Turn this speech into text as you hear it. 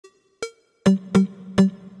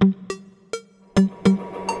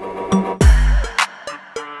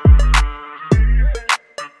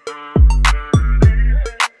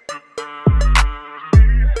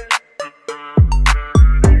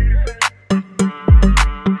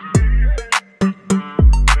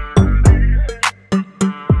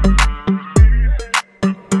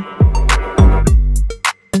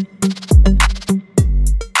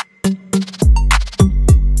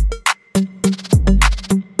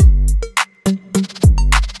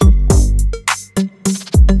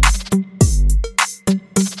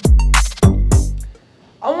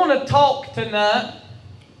tonight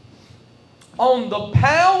on the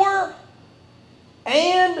power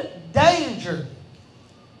and danger.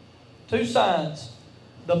 Two sides.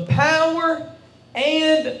 The power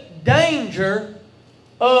and danger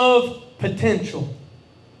of potential.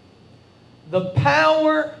 The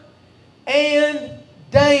power and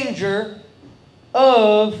danger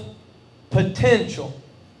of potential.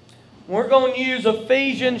 We're going to use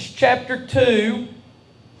Ephesians chapter 2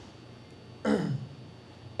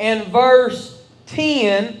 and verse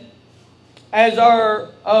 10 as our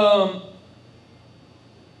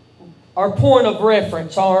point of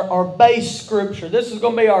reference, our base scripture. This is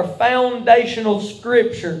going to be our foundational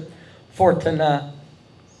scripture for tonight.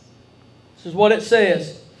 This is what it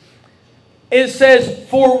says. It says,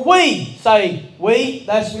 for we, say we,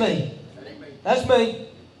 that's me. That's me.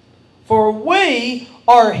 For we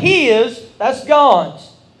are His, that's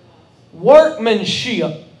God's,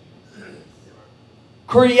 workmanship,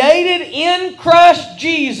 created in Christ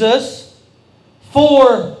Jesus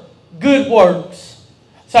for good works.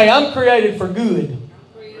 Say, I'm created for good.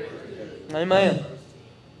 Amen.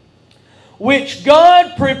 Which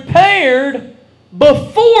God prepared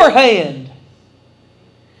beforehand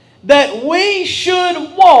that we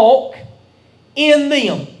should walk in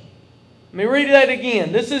them. Let me read that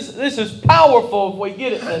again. This is powerful if we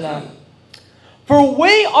get it tonight. For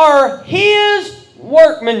we are His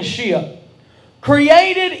workmanship,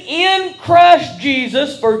 created in Christ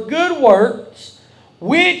Jesus for good works,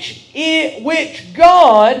 which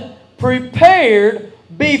God prepared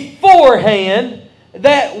beforehand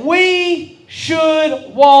that we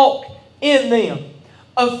should walk in them.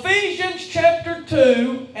 Ephesians chapter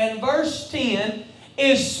 2 and verse 10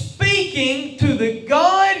 is speaking to the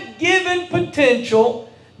God-given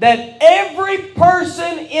potential that every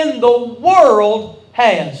person in the world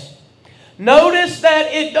has. Notice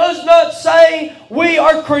that it does not say we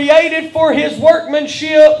are created for His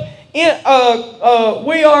workmanship.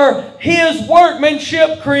 We are His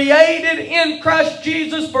workmanship created in Christ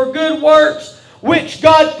Jesus for good works, which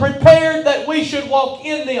God prepared that we should walk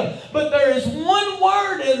in them. But there is one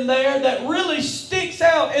word in there that really sticks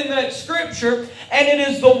out in that scripture, and it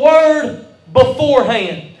is the word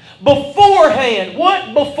beforehand. Beforehand.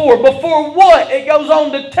 What before? Before what? It goes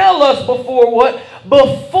on to tell us before what?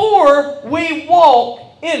 Before we walk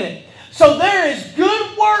in it. So there is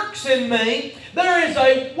good works in me. There is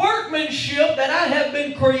a workmanship that I have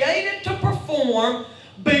been created to perform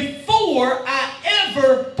before I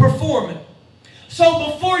ever perform it.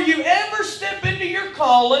 So before you ever step into your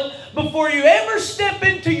calling, before you ever step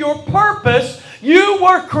into your purpose, you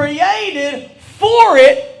were created for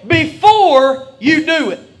it before you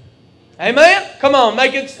do it. Amen? Come on,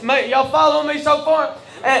 y'all follow me so far?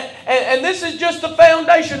 And this is just the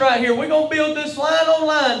foundation right here. We're going to build this line on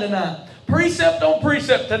line tonight. Precept on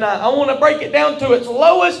precept tonight. I want to break it down to its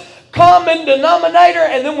lowest common denominator,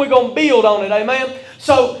 and then we're going to build on it. Amen?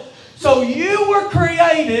 So you were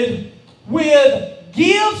created with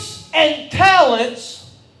gifts and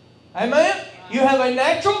talents. Amen? You have a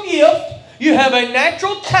natural gift. You have a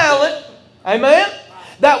natural talent. Amen?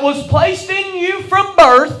 That was placed in you from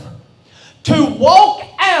birth to walk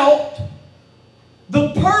out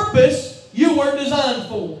the purpose you were designed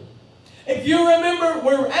for. If you remember,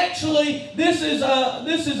 this is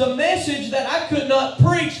a message that I could not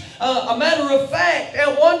preach. A matter of fact,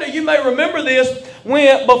 and Wanda, you may remember this,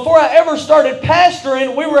 before I ever started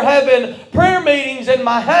pastoring, we were having prayer meetings in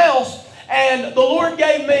my house, and the Lord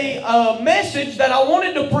gave me a message that I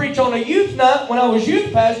wanted to preach on a youth night when I was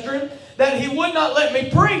youth pastoring, that He would not let me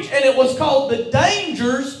preach, and it was called The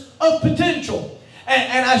Dangers of Potential.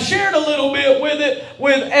 And I shared a little bit with it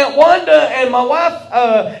with Aunt Wanda and my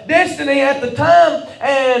wife Destiny at the time,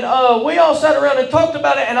 and we all sat around and talked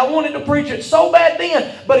about it, and I wanted to preach it so bad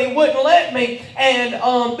then, but He wouldn't let me. And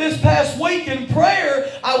this past week in prayer,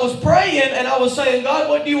 I was praying and I was saying, God,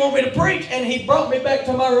 what do you want me to preach? And He brought me back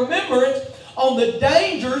to my remembrance on the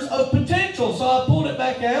dangers of potential. So I pulled it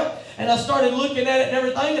back out and I started looking at it and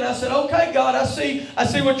everything, and I said, okay, God, I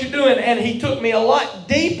see what you're doing. And He took me a lot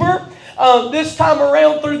deeper this time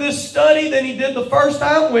around through this study than He did the first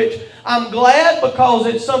time, which I'm glad, because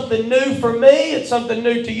it's something new for me. It's something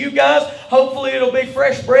new to you guys. Hopefully it'll be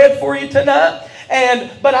fresh bread for you tonight.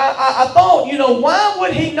 But I thought, why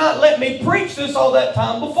would He not let me preach this all that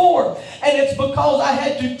time before? And it's because I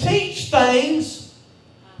had to teach things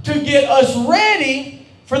to get us ready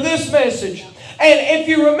for this message. And if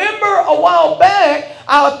you remember a while back,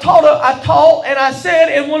 I taught and I said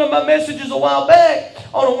in one of my messages a while back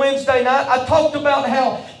on a Wednesday night, I talked about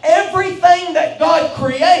how everything that God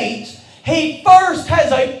creates, He first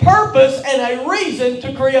has a purpose and a reason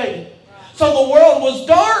to create it. So the world was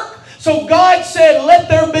dark. So God said, let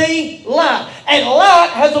there be light. And light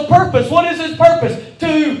has a purpose. What is His purpose?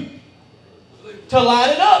 To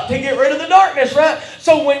light it up, to get rid of the darkness, right?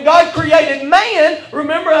 So when God created man,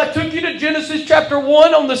 remember I took you to Genesis chapter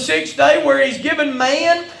 1 on the 6th day where He's given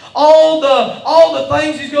man all the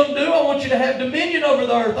things He's going to do. I want you to have dominion over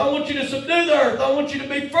the earth. I want you to subdue the earth. I want you to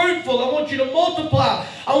be fruitful. I want you to multiply.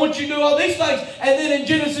 I want you to do all these things. And then in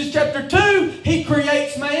Genesis chapter 2, He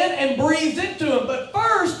creates man and breathes into him. But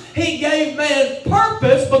first, He gave man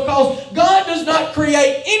purpose because God does not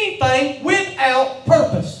create anything without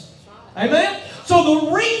purpose. Amen? So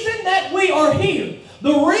the reason that we are here,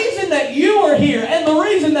 the reason that you are here, and the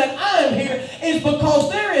reason that I am here is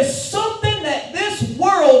because there is something that this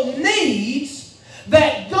world needs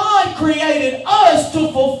that God created us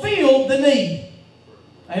to fulfill the need.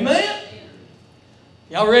 Amen?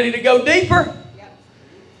 Y'all ready to go deeper?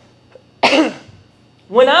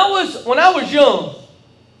 When I was young,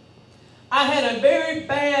 I had a very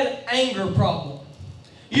bad anger problem.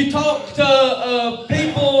 You talk to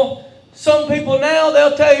people. Some people now,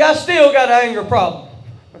 they'll tell you, I still got an anger problem.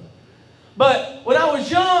 But when I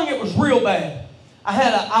was young, it was real bad.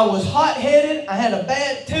 I was hot-headed. I had a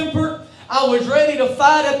bad temper. I was ready to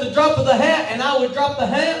fight at the drop of the hat, and I would drop the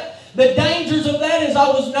hat. The dangers of that is I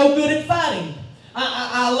was no good at fighting.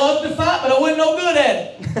 I loved to fight, but I wasn't no good at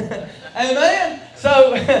it. Amen?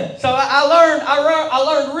 So I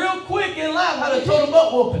learned real quick in life how to throw the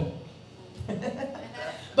butt whooping.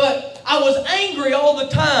 But I was angry all the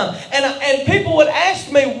time. And people would ask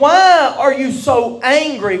me, why are you so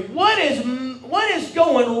angry? What is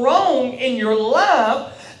going wrong in your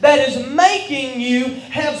life that is making you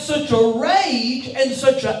have such a rage and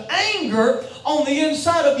such an anger on the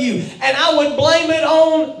inside of you? And I would blame it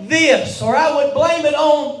on this, or I would blame it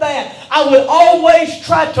on that. I would always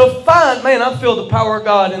try to find, man, I feel the power of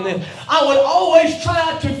God in this. I would always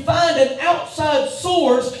try to find an outside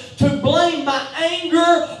source to blame my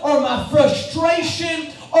anger or my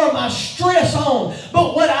frustration or my stress on.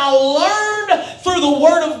 But what I learned through the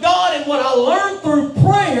Word of God and what I learned through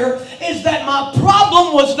prayer is that my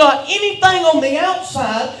problem was not anything on the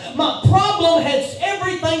outside. My problem had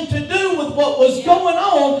everything to do with what was going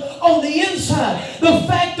on the inside. The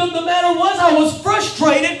fact of the matter was I was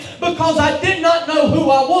frustrated because I did not know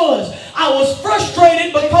who I was. I was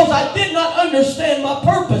frustrated because I did not understand my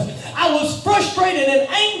purpose. I was frustrated and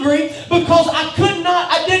angry because I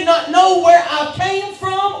did not know where I came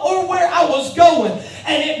from or where I was going.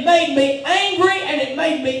 And it made me angry, and it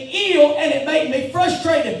made me ill, and it made me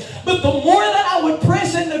frustrated. But the more that I would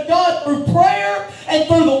press into God through prayer and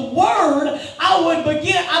through the Word,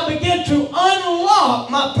 I began to unlock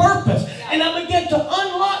my purpose. And I began to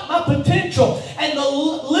unlock my potential. And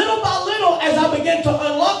little by little, as I began to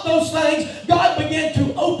unlock those things, God began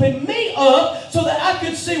to open me up so that I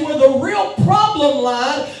could see where the real problem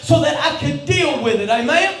lied so that I could deal with it.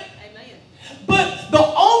 Amen? But the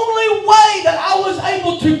only way that I was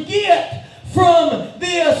able to get from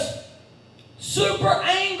this super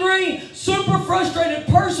angry, super frustrated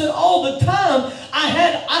person all the time, I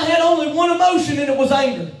had only one emotion, and it was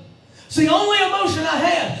anger. It's the only emotion I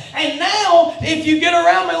had. And now, if you get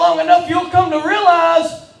around me long enough, you'll come to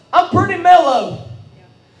realize I'm pretty mellow.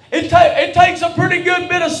 It takes a pretty good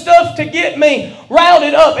bit of stuff to get me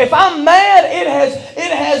routed up. If I'm mad, it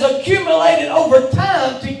has accumulated over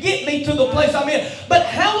time to get me to the place I'm in. But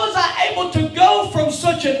how was I able to go from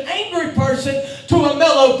such an angry person to a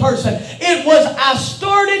mellow person? It was I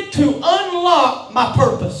started to unlock my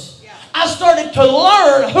purpose. I started to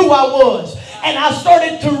learn who I was. And I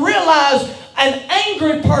started to realize an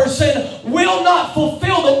angry person will not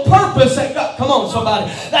fulfill the purpose that God... Come on,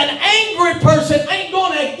 somebody. An angry person ain't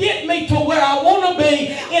going to get me to where I want to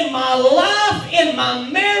be in my life, in my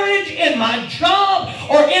marriage, in my job,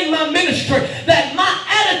 or in my ministry. That my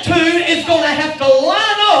attitude is going to have to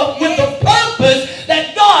line up with the purpose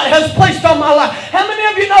that God has placed on my life. How many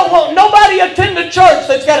of you know won't nobody attend a church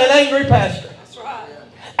that's got an angry pastor? That's right.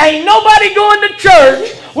 Ain't nobody going to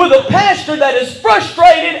church with a pastor that is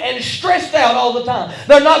frustrated and stressed out all the time.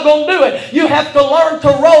 They're not going to do it. You have to learn to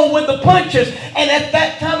roll with the punches. And at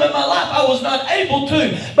that time in my life, I was not able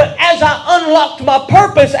to. But as I unlocked my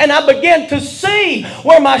purpose and I began to see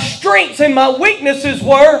where my strengths and my weaknesses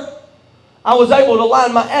were, I was able to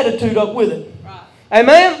line my attitude up with it.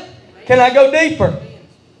 Amen? Can I go deeper?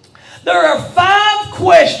 There are 5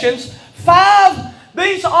 questions.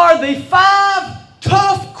 These are the 5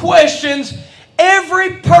 tough questions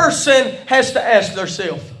every person has to ask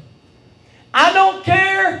themselves. I don't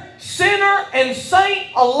care, sinner and saint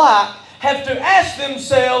alike have to ask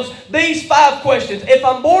themselves these 5 questions. If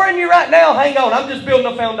I'm boring you right now, hang on. I'm just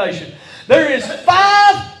building a foundation. There is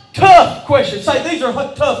 5 tough questions. Say, these are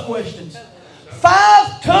tough questions.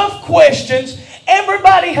 5 tough questions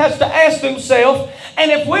everybody has to ask themselves. And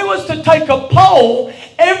if we was to take a poll,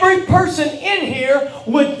 every person in here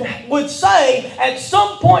would say at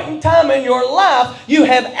some point in time in your life, you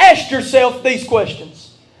have asked yourself these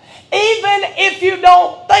questions. Even if you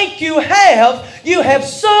don't think you have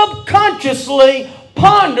subconsciously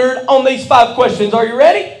pondered on these 5 questions. Are you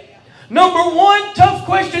ready? Number 1 tough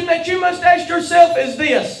question that you must ask yourself is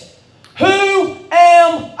this. Who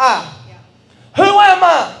am I? Who am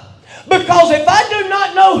I? Because if I do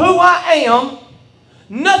not know who I am,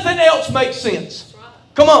 nothing else makes sense.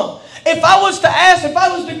 Come on. If I was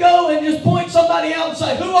to go and just point somebody out and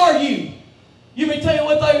say, who are you? You may tell you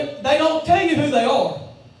what they don't tell you who they are.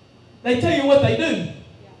 They tell you what they do.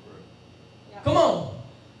 Come on.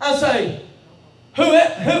 I say, who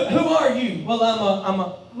are you? Well, I'm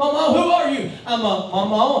a mama. Who are you? I'm a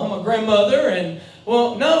mama. I'm a grandmother. And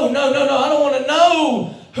well, no. I don't want to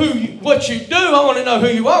know what you do. I want to know who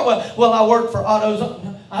you are. Well, I work for Autos.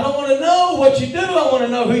 I don't want to know what you do. I want to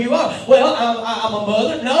know who you are. Well, I'm a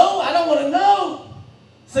mother. No, I don't want to know.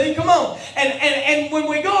 See, come on. And when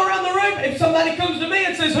we go around the room, if somebody comes to me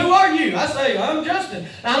and says, who are you? I say, I'm Justin.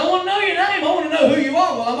 I don't want to know your name. I want to know who you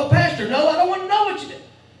are. Well, I'm a pastor. No, I don't want to know what you do.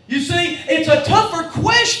 You see, it's a tougher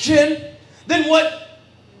question than what...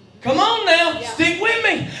 Come on now, stick with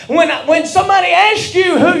me. When somebody asks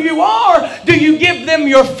you who you are, do you give them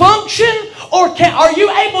your function? Or are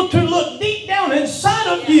you able to look deep down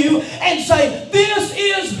inside of you and say, this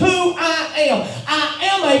is who I am. I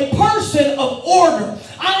am a person of order.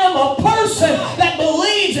 I am a person that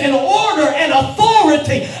believes in order and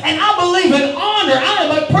authority. And I believe in honor. I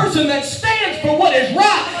am a person that stands for what is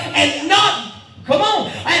right and not... Come on.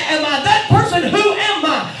 Am I that person? Who am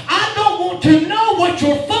I? I don't want to know what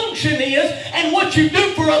your function is and what you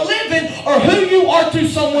do for a living or who you are to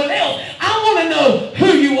someone else. I want to know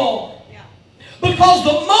who you are. Because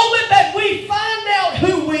the moment that we find out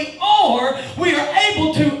who we are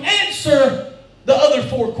able to answer the other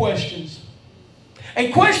 4 questions.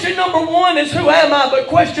 And question number 1 is who am I? But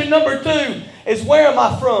question number 2 is where am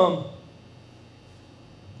I from?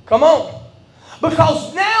 Come on.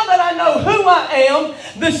 Because now that I know who I am,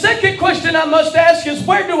 the second question I must ask is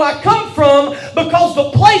where do I come from? Because the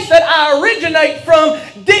place that I originate from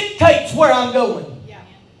dictates where I'm going.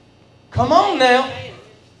 Come on now.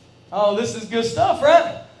 Oh, this is good stuff,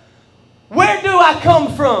 right? Where do I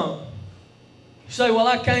come from? You say, well,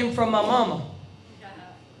 I came from my mama.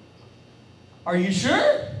 Are you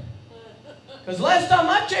sure? Because last time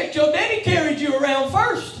I checked, your daddy carried you around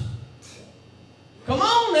first. Come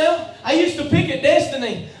on now. I used to pick at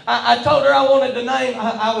Destiny. I told her I wanted to name,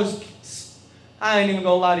 I ain't even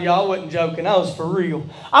going to lie to y'all, I wasn't joking. I was for real.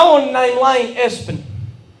 I wanted to name Lane Espin.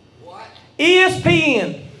 What?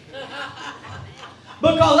 ESPN.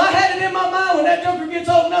 Because I had it in my mind when that joker gets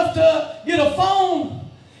old enough to get a phone,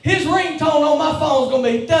 his ringtone on my phone is going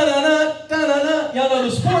to be da-da-da, da-da-da. Y'all know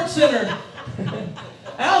the Sports Center.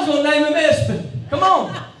 I was going to name him Espin. Come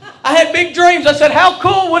on. I had big dreams. I said, how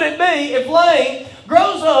cool would it be if Lane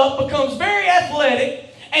grows up, becomes very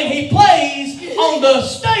athletic, and he plays on the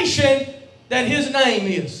station that his name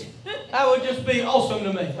is? That would just be awesome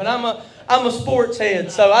to me. But I'm a sports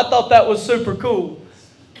head, so I thought that was super cool.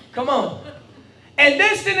 Come on. And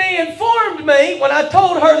Destiny informed me, when I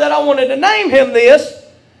told her that I wanted to name him this,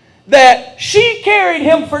 that she carried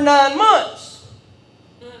him for 9 months.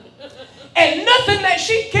 And nothing that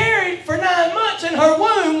she carried for 9 months in her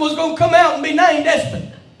womb was going to come out and be named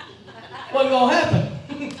Espin. Wasn't going to happen.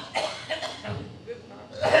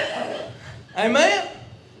 Amen?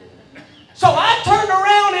 So I turned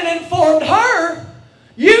around and informed her,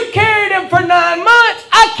 you carried him for 9 months,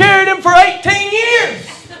 I carried him for 18 years.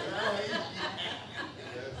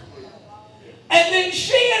 And then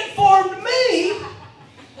she informed me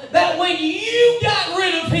that when you got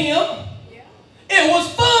rid of him, it was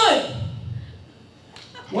fun.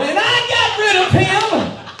 When I got rid of him,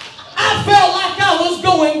 I felt like I was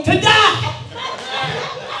going to die.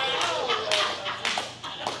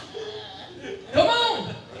 Come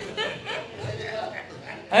on.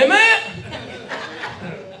 Amen.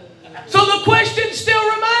 So the question still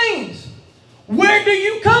remains, where do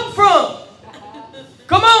you come from?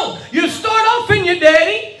 Come on. You start off in your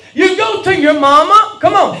daddy. You go to your mama.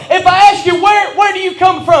 Come on. If I ask you, where do you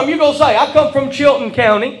come from? You're going to say, I come from Chilton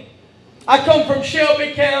County. I come from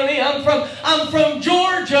Shelby County. I'm from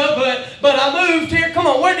Georgia, but I moved here. Come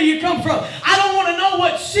on, where do you come from? I don't want to know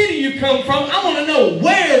what city you come from. I want to know,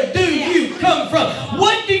 where do you come from?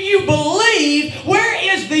 What do you believe? Where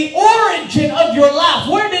is the origin of your life?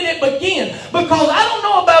 Where did it begin? Because I don't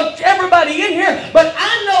know about everybody in here, but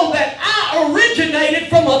I know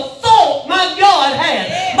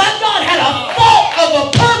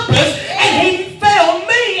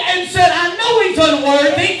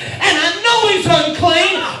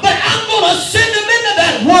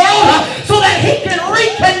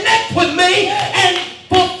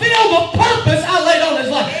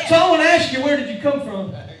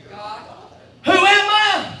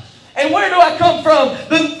I come from?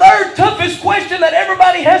 The third toughest question that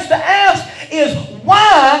everybody has to ask is,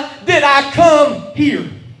 why did I come here?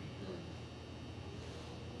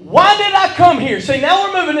 Why did I come here? See, now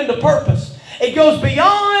we're moving into purpose. It goes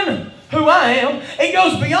beyond who I am. It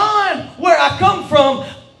goes beyond where I come from.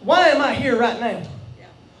 Why am I here right now?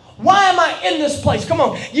 Why am I in this place? Come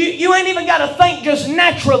on. You ain't even got to think just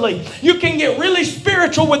naturally. You can get really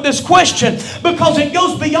spiritual with this question because it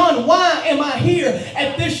goes beyond why am I here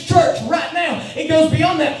at this church right now. It goes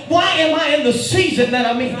beyond that. Why am I in the season that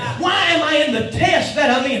I'm in? Why am I in the test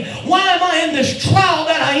that I'm in? Why am I in this trial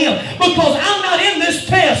that I am? Because I'm not in this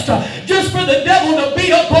test just for the devil to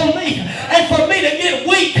beat up on me and for me to get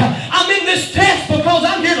weak. I'm in this test because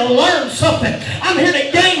I'm here to learn something. I'm here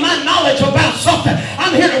to gain my knowledge about something.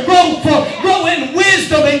 I'm here to grow in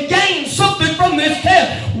wisdom and gain something from this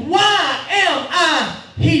test. Why am I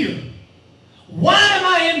here? Why am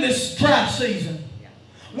I in this dry season?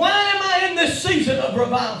 Why am I in this season of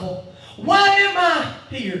revival? Why am I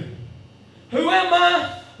here? Who am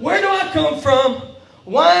I? Where do I come from?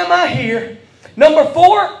 Why am I here? Number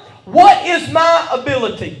 4, what is my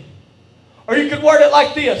ability? Or you could word it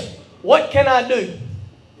like this. What can I do?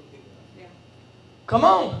 Come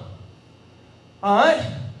on. All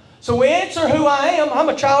right. So we answer who I am. I'm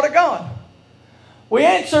a child of God. We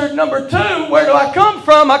answered number 2, where do I come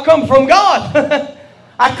from? I come from God.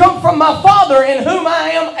 I come from my Father in whom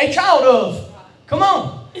I am a child of. Come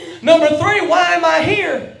on. Number 3, why am I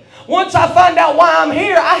here? Once I find out why I'm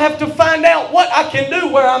here, I have to find out what I can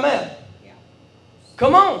do where I'm at.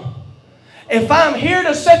 Come on. If I'm here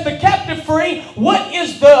to set the captive free, what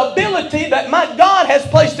is the ability that my God has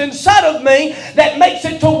placed inside of me that makes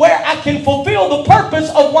it to where I can fulfill the purpose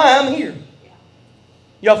of why I'm here?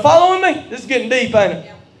 Y'all following me? This is getting deep, ain't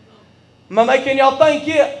it? Am I making y'all think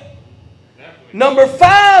yet? Number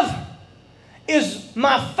 5 is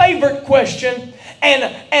my favorite question,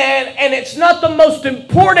 and it's not the most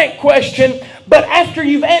important question, but after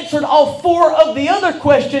you've answered all 4 of the other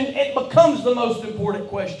questions, it becomes the most important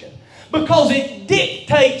question. Because it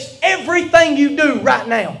dictates everything you do right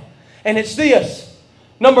now. And it's this.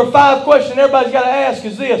 Number 5 question everybody's got to ask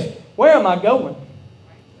is this. Where am I going?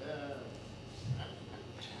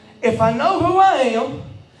 If I know who I am,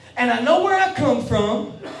 and I know where I come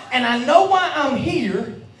from, and I know why I'm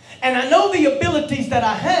here, and I know the abilities that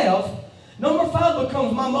I have, number 5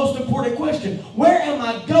 becomes my most important question. Where am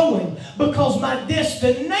I going? Because my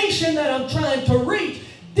destination that I'm trying to reach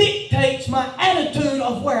dictates my attitude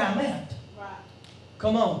of where I'm at. Right.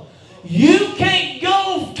 Come on. You can't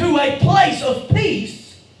go to a place of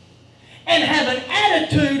peace and have an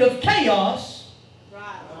attitude of chaos.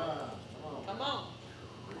 Right. Come on.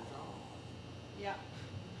 Yeah.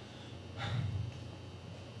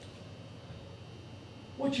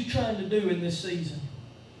 What you trying to do in this season?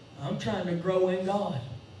 I'm trying to grow in God.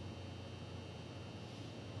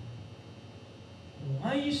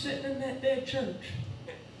 Why are you sitting in that dead church?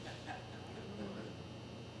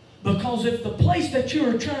 Because if the place that you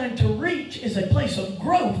are trying to reach is a place of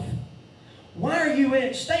growth, why are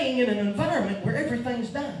you staying in an environment where everything's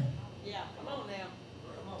dying? Yeah, come on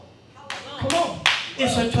now. Come on.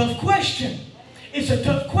 It's a tough question. It's a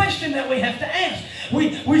tough question that we have to ask.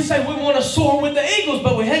 We say we want to soar with the eagles,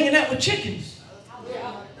 but we're hanging out with chickens.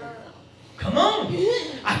 Come on.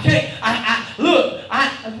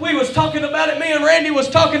 We was talking about it, me and Randy was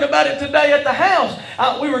talking about it today at the house.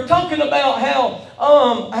 We were talking about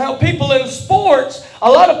how people in sports, a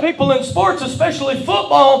lot of people in sports, especially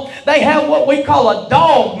football, they have what we call a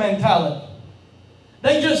dog mentality.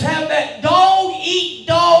 They just have that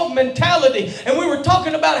dog-eat-dog mentality. And we were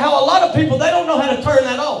talking about how a lot of people, they don't know how to turn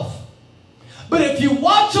that off. But if you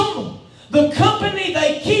watch them, the company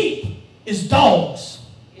they keep is dogs.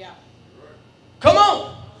 Come on.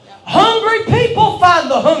 Hungry people find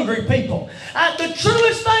the hungry people. The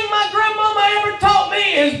truest thing my grandmama ever taught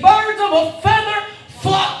me is birds of a feather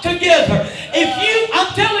flock together. I'm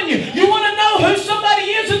telling you, you want to know who somebody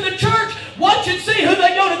is in the church? Watch and see who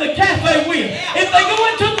they go to the cafe with. If they go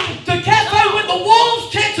into the cafe with the wolves,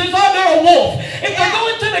 chances are they're a wolf. If they go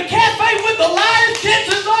into the cafe with the liars,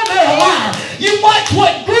 chances are they're a liar. You watch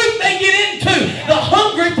what group they get into. The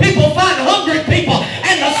hungry people find hungry people,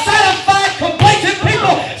 and the satisfied, complacent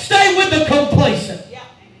people stay with the complacent.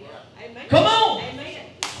 Come on.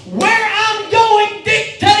 Where I'm going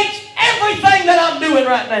dictates everything that I'm doing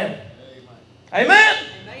right now. Amen.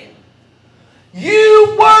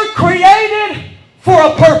 You were created for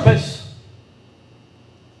a purpose.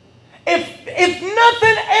 If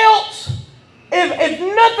nothing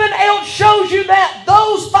else shows you that,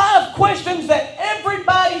 those 5 questions that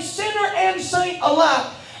everybody, sinner and saint alike,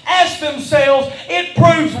 ask themselves, it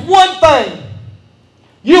proves one thing.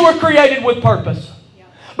 You were created with purpose.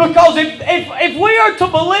 Because if we are to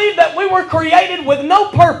believe that we were created with no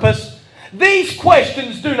purpose, these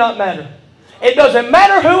questions do not matter. It doesn't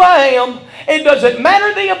matter who I am. It doesn't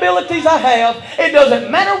matter the abilities I have. It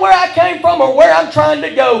doesn't matter where I came from or where I'm trying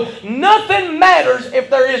to go. Nothing matters if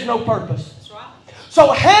there is no purpose. That's right.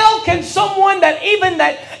 So how can someone even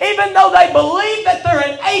though they believe that they're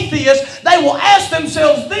an atheist, they will ask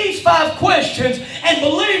themselves these 5 questions and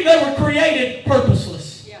believe they were created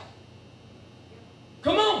purposeless? Yeah.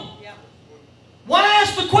 Come on. Yeah. Why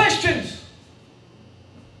ask the questions?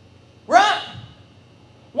 Right?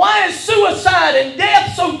 Why is suicide and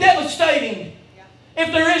death so devastating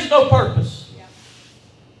if there is no purpose?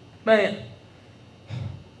 Man.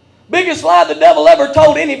 Biggest lie the devil ever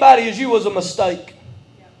told anybody is you was a mistake.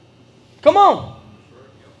 Come on.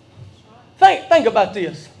 Think about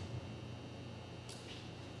this.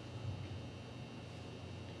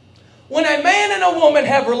 When a man and a woman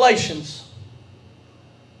have relations,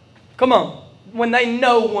 come on, when they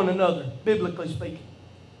know one another, biblically speaking,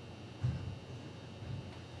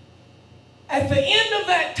 at the end of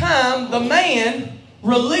that time, the man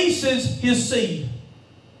releases his seed.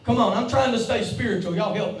 Come on, I'm trying to stay spiritual.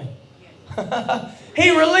 Y'all help me. He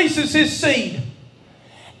releases his seed.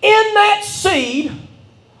 In that seed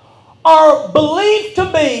are believed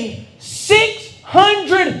to be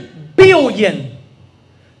 600 billion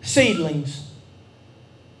seedlings.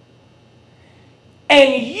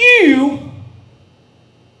 And you,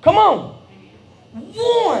 come on,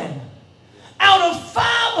 one out of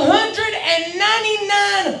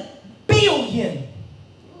 599 billion.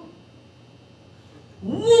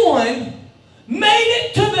 One made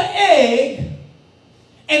it to the egg,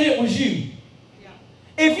 and it was you. Yeah.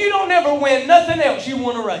 If you don't ever win nothing else, you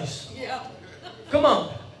won a race. Yeah. Come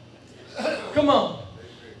on. Come on.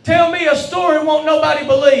 Tell me a story won't nobody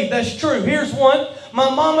believe. That's true. Here's one.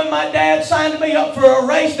 My mom and my dad signed me up for a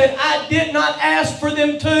race that I did not ask for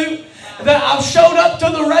them to. That I showed up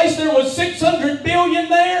to the race, there was 600 billion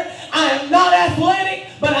there. I am not athletic,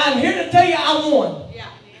 but I'm here to tell you I won.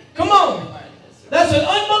 Come on. That's an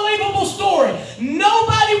unbelievable story.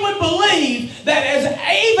 Nobody would believe that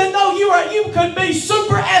even though you could be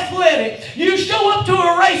super athletic, you show up to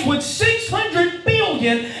a race with 600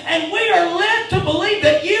 billion and we are led to believe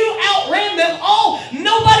that you outran them all.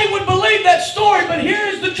 Nobody would believe that story, but here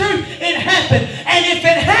is the truth. It happened. And if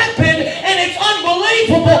it happened and it's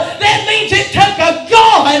unbelievable, that means it took a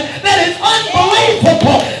God that is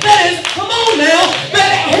unbelievable. That is, come on now,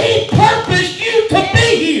 that He purposed you to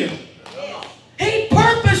be here. He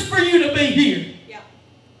purposed for you to be here.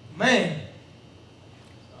 Man.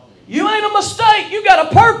 You ain't a mistake. You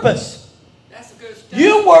got a purpose. That's a good start.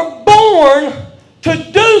 You were born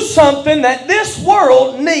to do something that this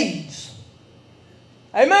world needs.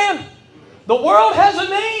 Amen. The world has a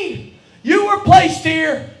need. You were placed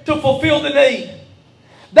here to fulfill the need.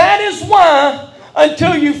 That is why,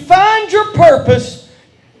 until you find your purpose,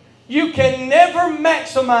 you can never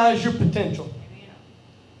maximize your potential.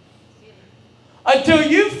 Until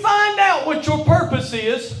you find out what your purpose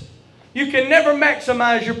is, you can never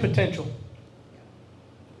maximize your potential.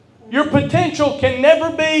 Your potential can never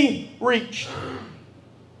be reached.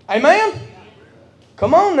 Amen?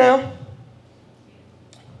 Come on now.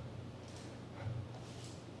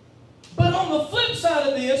 But on the flip side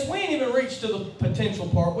of this, we ain't even reached to the potential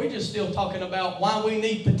part. We're just still talking about why we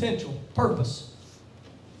need potential, purpose.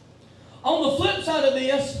 On the flip side of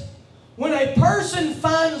this, when a person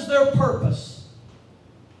finds their purpose,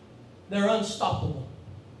 they're unstoppable.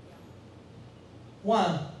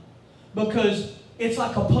 Why? Because it's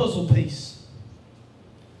like a puzzle piece.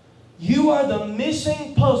 You are the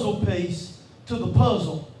missing puzzle piece to the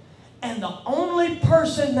puzzle. And the only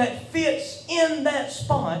person that fits in that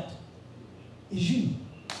spot is you.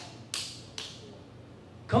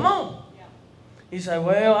 Come on. You say,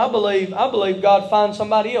 well, I believe God finds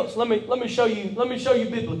somebody else. Let me show you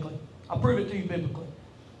biblically. I'll prove it to you biblically.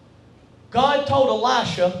 God told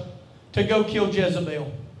Elisha to go kill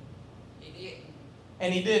Jezebel. He did.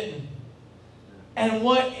 And he didn't. And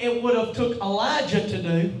what it would have took Elijah to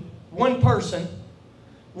do, one person,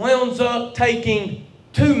 winds up taking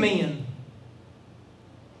 2 men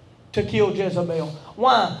to kill Jezebel.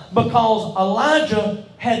 Why? Because Elijah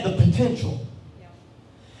had the potential.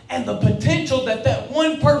 And the potential that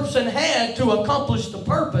one person had to accomplish the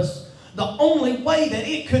purpose, the only way that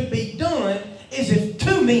it could be done is if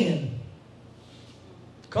 2 men,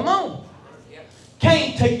 come on,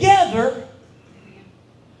 came together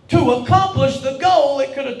to accomplish the goal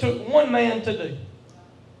it could have took 1 man to do.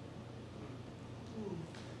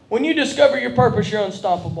 When you discover your purpose, you're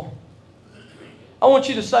unstoppable. I want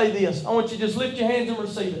you to say this. I want you to just lift your hands and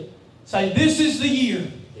receive it. Say, this is the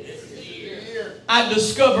year I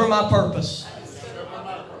discover my purpose.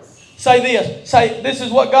 Say this. Say, this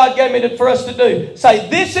is what God gave me for us to do. Say,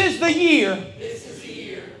 this is the year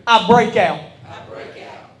I break out.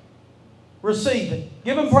 Receive it.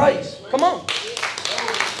 Give Him praise. Come on.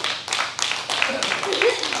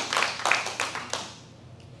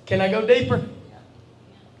 Can I go deeper?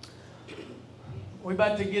 We're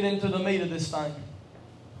about to get into the meat of this thing.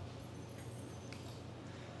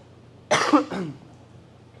 I'm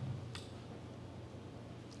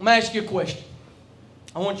going to ask you a question.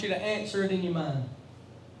 I want you to answer it in your mind.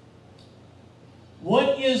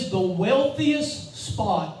 What is the wealthiest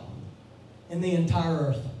spot in the entire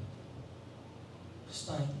earth? Just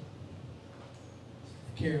think.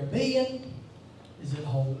 Caribbean? Is it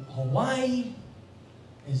Hawaii?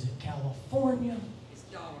 Is it California? It's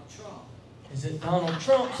Donald Trump. Is it Donald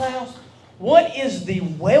Trump's house? What is the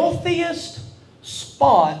wealthiest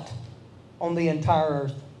spot on the entire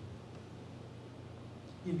earth?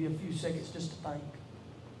 Give you a few seconds just to think.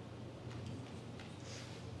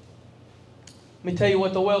 Let me tell you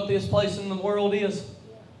what the wealthiest place in the world is.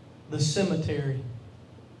 The cemetery.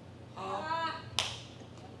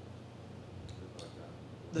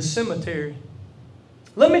 The cemetery.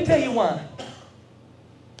 Let me tell you why.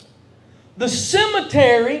 The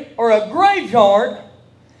cemetery, or a graveyard,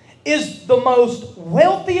 is the most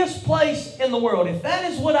wealthiest place in the world. If that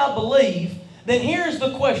is what I believe, then here's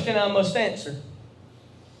the question I must answer.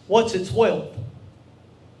 What's its wealth?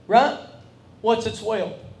 Right? What's its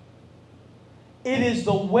wealth? It is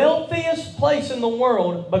the wealthiest place in the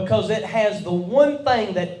world because it has the one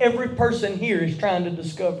thing that every person here is trying to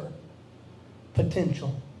discover.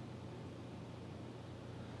 Potential.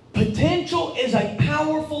 Potential is a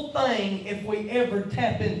powerful thing if we ever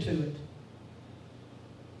tap into it.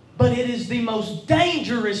 But it is the most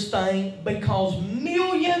dangerous thing because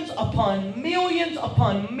millions upon millions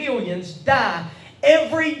upon millions die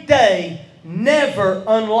every day, never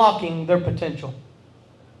unlocking their potential.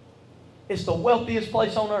 It's the wealthiest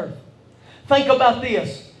place on earth. Think about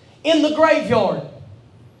this. In the graveyard,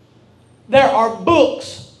 there are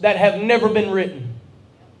books that have never been written.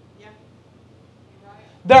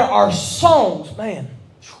 There are songs, man.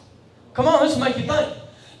 Come on, let's make you think.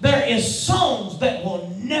 There is songs that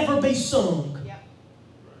will never be sung.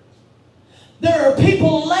 There are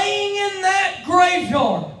people laying in that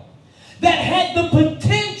graveyard that had the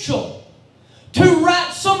potential to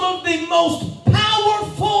write some of the most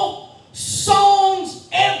powerful songs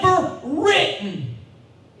ever written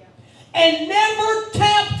and never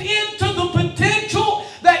tapped into the potential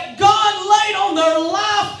that God laid on their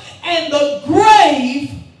life, and the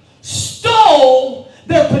grave stole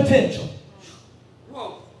their potential.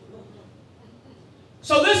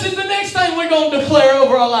 So this is the next thing we're going to declare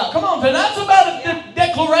over our life. Come on, tonight's about a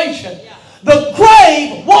declaration. The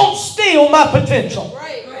grave won't steal my potential.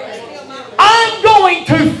 I'm going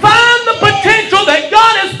to find the potential that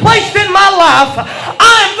God has placed in my life.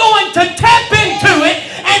 I'm going to tap into it,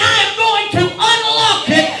 and I'm going to unlock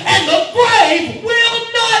it, and the grave will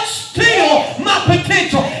not steal my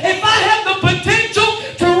potential. If I have the potential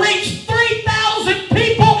to reach 3,000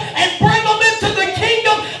 people and bring them into the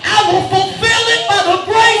kingdom, I will fulfill it by the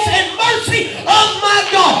grace and mercy of my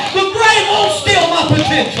God. The grave won't steal my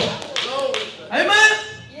potential. Amen?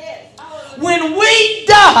 When we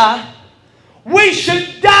die, we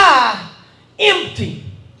should die empty.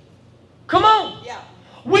 Come on.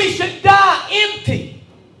 We should die empty.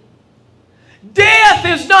 Death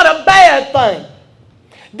is not a bad thing.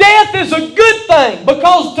 Death is a good thing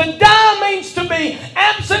because to die means to be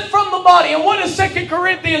absent from the body. And what does 2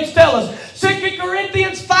 Corinthians tell us? 2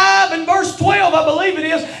 Corinthians 5 and verse 12, I believe it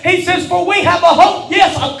is. He says, for we have a hope,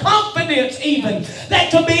 yes, a confidence even, that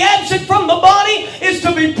to be absent from the body is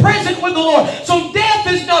to be present with the Lord. So death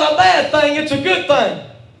is not a bad thing, it's a good thing.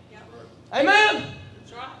 Amen?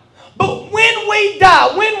 But when we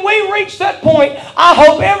die, when we reach that point, I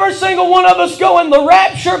hope every single one of us go in the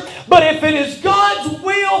rapture. But if it is God's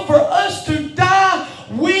will for us to die,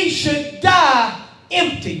 we should die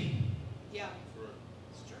empty.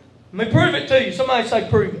 Let me prove it to you. Somebody say,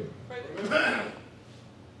 prove it.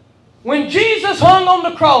 When Jesus hung on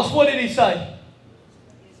the cross, what did He say?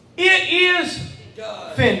 It is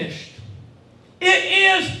finished.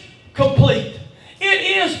 It is complete.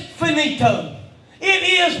 It is finito. It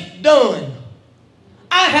is done.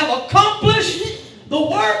 I have accomplished the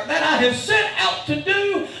work that I have set out to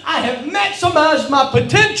do. I have maximized my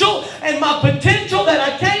potential, and my potential that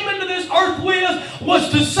I came into this earth with was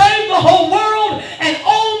to save the whole world. And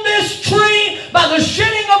on this tree, by the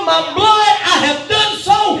shedding of my my blood. I have done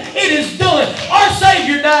so. It is done. Our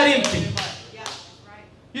Savior died empty.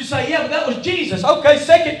 You say, yeah, but that was Jesus. Okay,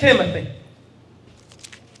 2 Timothy.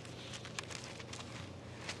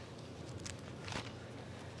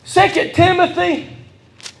 2 Timothy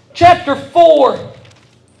chapter 4.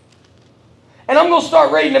 And I'm going to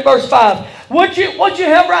start reading at verse 5. What you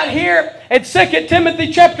have right here at 2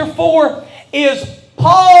 Timothy chapter 4 is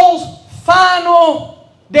Paul's final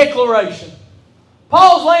declaration.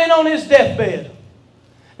 Paul's laying on his deathbed.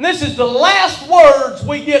 And this is the last words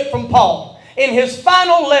we get from Paul in his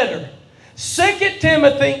final letter. 2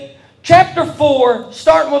 Timothy chapter 4,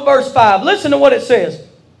 starting with verse 5. Listen to what it says.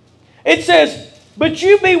 It says, "But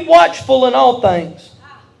you be watchful in all things.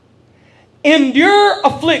 Endure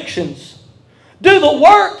afflictions. Do the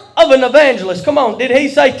work of an evangelist." Come on, did he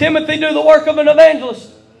say, Timothy, do the work of an evangelist?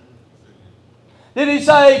 Did he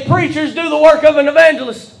say, preachers, do the work of an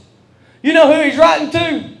evangelist? You know who he's writing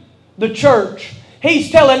to? The church.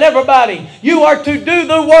 He's telling everybody, you are to do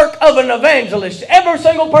the work of an evangelist. Every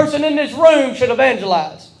single person in this room should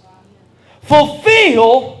evangelize.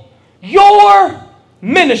 Fulfill your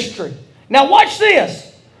ministry. Now watch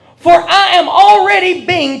this. For I am already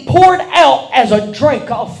being poured out as a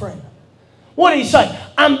drink offering. What did he say?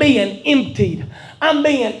 I'm being emptied. I'm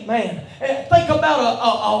being, man, think about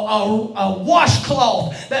a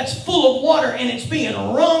washcloth that's full of water and it's being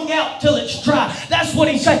wrung out till it's dry. That's what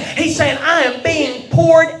he's saying. He's saying, I am being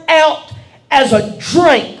poured out as a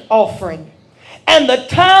drink offering. And the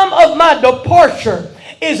time of my departure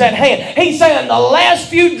is at hand. He's saying the last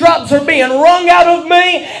few drops are being wrung out of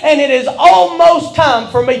me and it is almost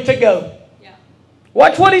time for me to go. Yeah.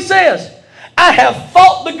 Watch what he says. I have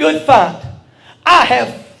fought the good fight. I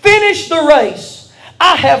have finished the race.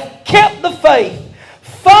 I have kept the faith.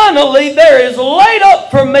 Finally, there is laid up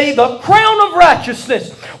for me the crown of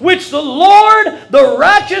righteousness, which the Lord, the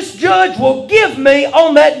righteous judge, will give me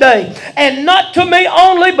on that day. And not to me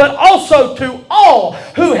only, but also to all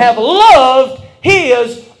who have loved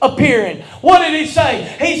His appearing. What did he say?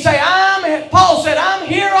 He said, Paul said, I'm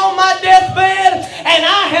here on my deathbed and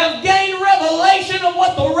I have gained revelation of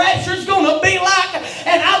what the rapture is going to be like.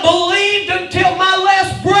 And I believed until my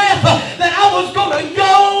last breath that I was going to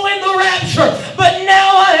go in the rapture. But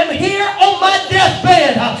now I am here on my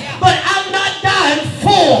deathbed. But I'm not dying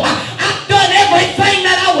full. I've done everything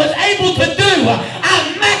that I was able to do. I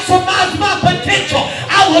maximized my potential.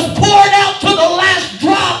 I was poured out to the last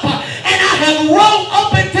drop. And I have rode up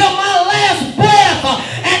until my last breath.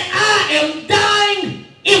 And I am dying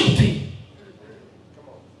empty.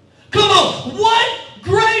 Come on. What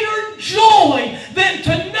greater joy than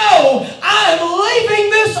to know I am leaving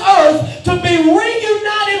this earth to be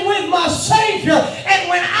reunited with my Savior. And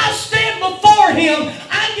when I stand before Him,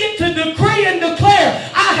 I get to decree and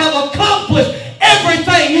declare, I have accomplished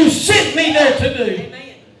everything You sent me there to do.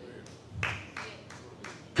 Amen.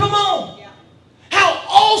 Come on. How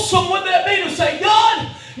awesome would that be to say,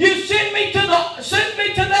 God, You sent me to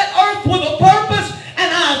that earth with a purpose,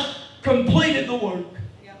 and I've completed the work.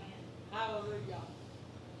 Yeah. Hallelujah.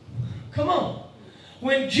 Come on.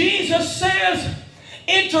 When Jesus says,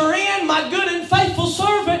 enter in, my good and faithful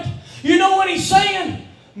servant, you know what He's saying?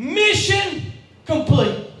 Mission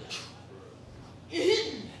complete.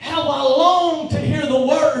 How I long to hear the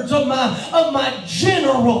words of my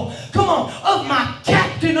general, come on, of my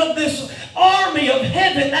captain of this army of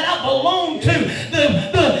heaven that I belong to,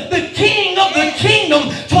 the king of the kingdom,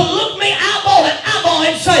 to look me eyeball to eyeball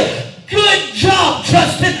and say, good job,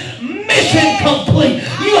 Justin, mission complete.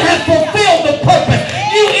 You have fulfilled the purpose.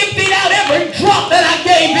 You emptied out every drop that I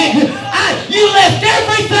gave you. You left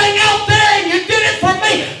everything out there and You did it for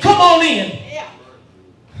me. Come on in.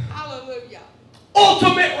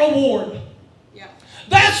 Ultimate reward. Yeah.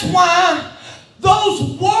 That's why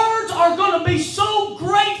those words are going to be so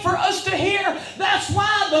great for us to hear. That's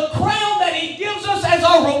why the crown that He gives us as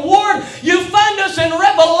our reward, you find us in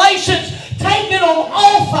Revelations taking them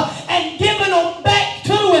off and giving them back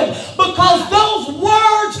to Him. Because those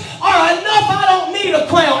words are enough. I don't need a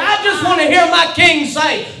crown. I just want to hear my King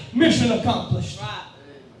say, mission accomplished. Right.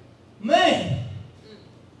 Man.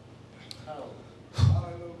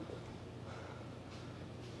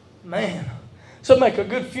 Man, so make a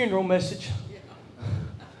good funeral message.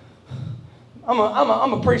 I'm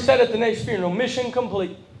a preach that at the next funeral. Mission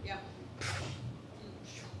complete. Yeah.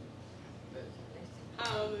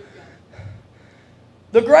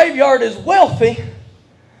 The graveyard is wealthy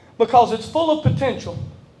because it's full of potential.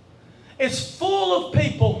 It's full of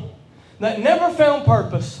people that never found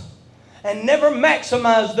purpose and never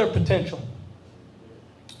maximized their potential.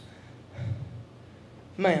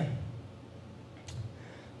 Man.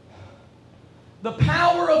 The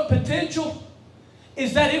power of potential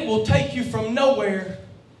is that it will take you from nowhere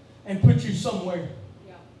and put you somewhere.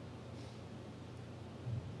 Yeah.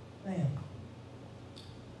 Man.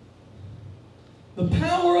 The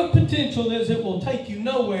power of potential is it will take you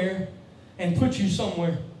nowhere and put you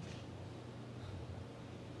somewhere.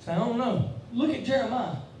 So I don't know. Look at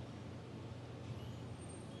Jeremiah.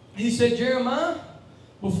 He said, Jeremiah,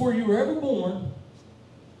 before you were ever born,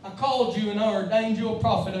 I called you and I ordained you a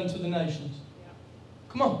prophet unto the nations. Yeah.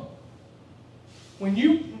 Come on.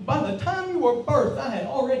 By the time you were birthed, I had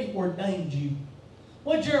already ordained you.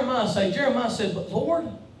 What did Jeremiah say? Jeremiah said, but Lord,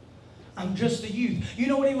 I'm just a youth. You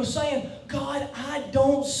know what he was saying? God, I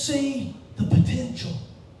don't see the potential.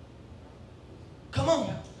 Come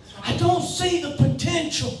on. I don't see the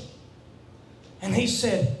potential. And he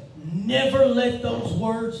said, never let those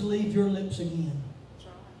words leave your lips again.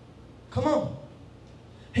 Come on.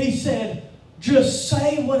 He said, just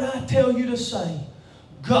say what I tell you to say.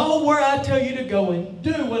 Go where I tell you to go and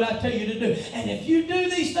do what I tell you to do. And if you do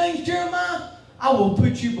these things, Jeremiah, I will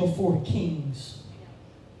put you before kings.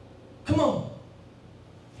 Come on.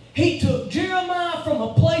 He took Jeremiah from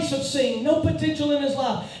a place of seeing no potential in his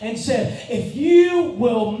life and said, if you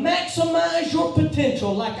will maximize your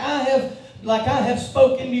potential like I have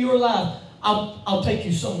spoken to your life, I'll take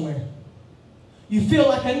you somewhere. You feel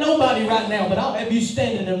like a nobody right now, but I'll have you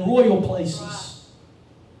standing in royal places.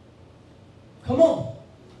 Come on.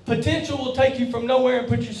 Potential will take you from nowhere and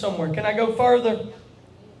put you somewhere. Can I go further?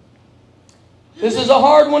 This is a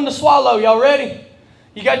hard one to swallow. Y'all ready?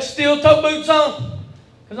 You got your steel toe boots on?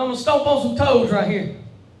 Because I'm going to stomp on some toes right here.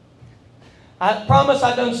 I promise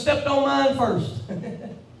I done stepped on mine first.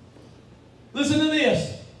 Listen to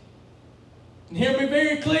this. And hear me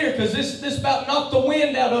very clear, because this about knocked the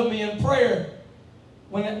wind out of me in prayer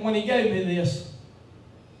when he gave me this.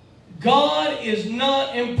 God is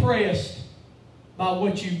not impressed by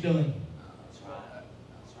what you've done.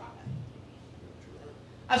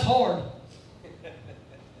 That's hard.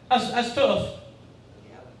 That's tough.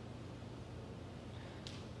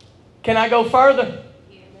 Can I go further?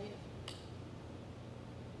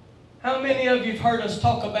 How many of you have heard us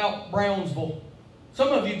talk about Brownsville? Some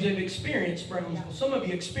of you have experienced Brownsville. Some of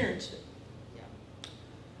you experienced it.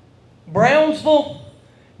 Brownsville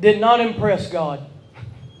did not impress God.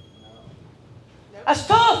 That's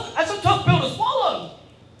tough. That's a tough pill to swallow.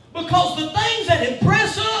 Because the things that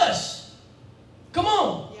impress us, come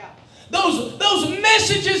on. Yeah. Those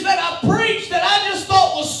messages that I preached that I just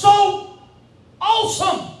thought was so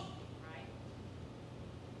awesome. Right.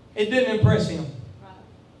 It didn't impress him. Right.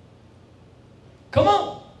 Come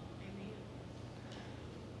on.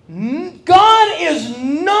 Amen. God is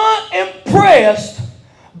not impressed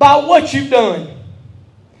by what you've done.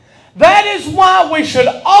 That is why we should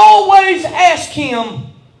always ask Him,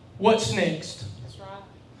 what's next? That's right.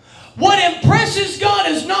 What impresses God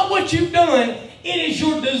is not what you've done. It is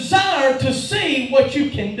your desire to see what you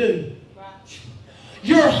can do. Right.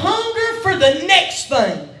 Your hunger for the next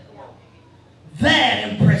thing. That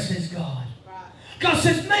impresses God. Right. God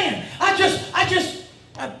says, man,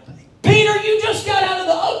 Peter, you just got out of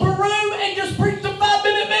the upper room and just preached a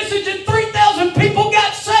 5-minute message and 3,000 people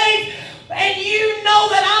got saved. And you know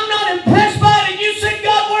that I'm not impressed by it. And you said,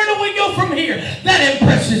 God, where do we go from here? That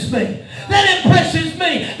impresses me. That impresses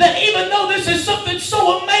me. That even though this is something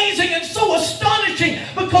so amazing and so astonishing,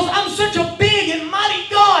 because I'm such a big and mighty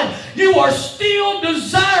God, you are still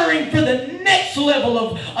desiring for the next level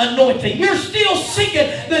of anointing. You're still seeking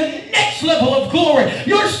the next level of glory.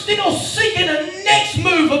 You're still seeking a next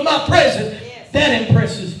move of my presence. Yes. That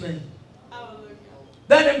impresses me. Hallelujah.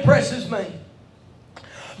 That impresses me.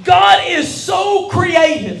 God is so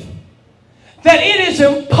creative that it is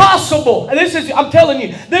impossible. And I'm telling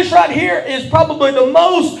you, this right here is probably the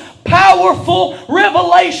most powerful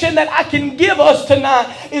revelation that I can give us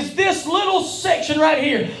tonight, is this little section right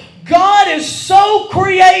here. God is so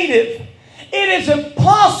creative, it is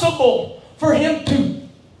impossible for Him to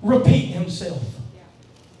repeat Himself.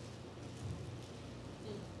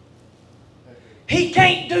 He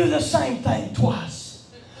can't do the same thing twice.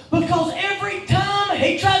 Because every time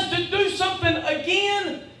He tries to do something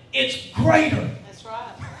again, it's greater. That's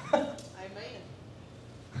right. Amen.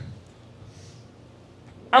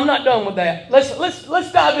 I'm not done with that.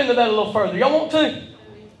 Let's dive into that a little further. Y'all want to?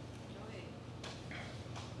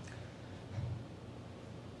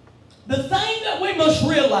 The thing that we must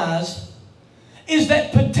realize is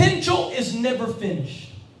that potential is never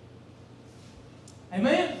finished.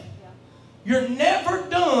 Amen? You're never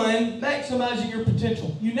done maximizing your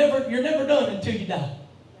potential. You're never done until you die.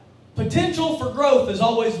 Potential for growth is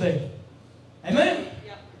always there. Amen?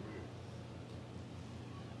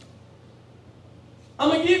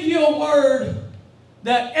 you a word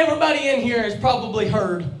that everybody in here has probably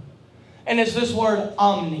heard. And it's this word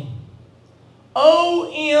omni.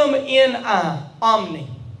 O-M-N-I. Omni.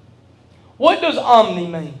 What does omni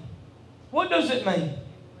mean? What does it mean?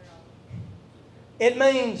 It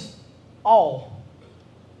means all.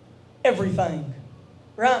 Everything.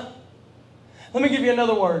 Right? Let me give you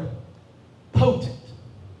another word. Potent.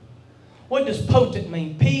 What does potent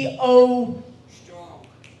mean? P-O-T-E-N-T.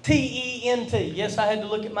 Yes, I had to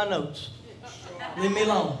look at my notes. Leave me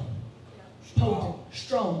alone. Potent.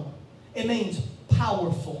 Strong. It means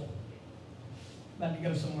powerful. About to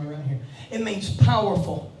go somewhere right here. It means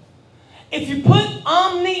powerful. If you put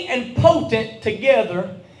omni and potent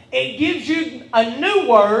together, it gives you a new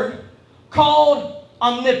word called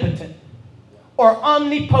omnipotent or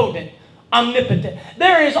omnipotent. Omnipotent.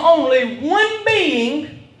 There is only one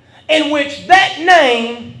being in which that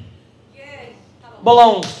name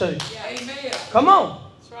belongs to. Amen. Come on.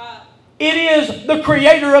 That's right. It is the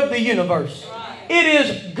creator of the universe. It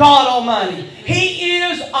is God Almighty. He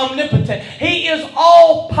is omnipotent. He is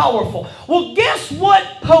all-powerful. Well, guess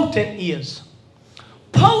what potent is?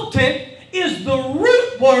 Potent is the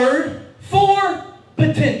root word for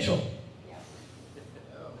potential.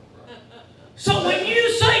 So when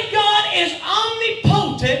you say God is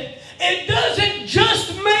omnipotent, it doesn't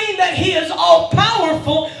just mean that He is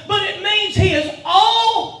all-powerful, but it means He is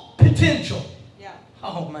all potential. Yeah.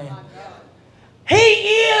 Oh, man. He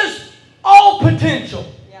is all potential.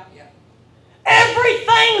 Yeah.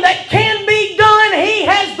 Everything that can be done, He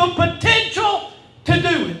has the potential to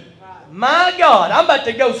do it. Right. My God, I'm about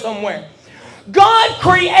to go somewhere. God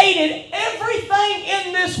created everything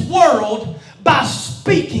in this world by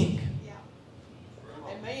speaking.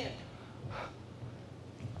 Amen.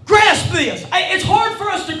 Grasp this. It's hard for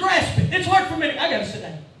us to grasp it. It's hard for me. I got to sit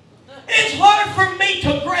down. It's hard for me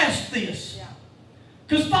to grasp this.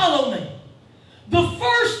 Because follow me. The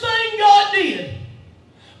first thing God did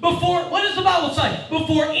before, what does the Bible say?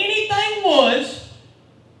 Before anything was,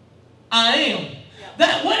 I am.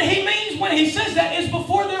 That what He means when He says that is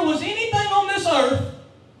before there was anything on this earth,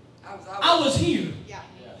 I was here.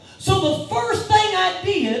 So the first thing I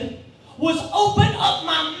did was open up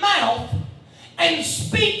my mouth and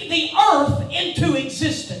speak the earth into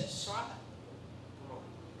existence.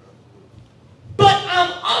 But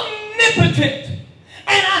I'm omnipotent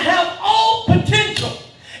and I have all potential.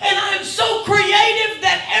 And I am so creative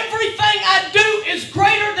that everything I do is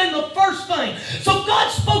greater than the first thing. So God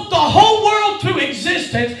spoke the whole world to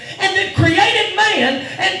existence and then created man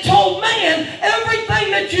and told man, everything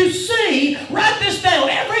that you see, write this down,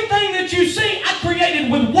 everything that you see I created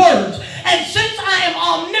with words. And since I am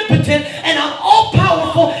omnipotent and I'm all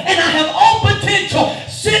powerful and I have all potential,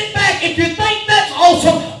 sit back. If you think that's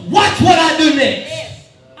awesome, watch what I do next.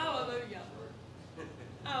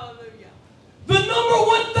 The number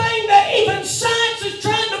one thing that even science is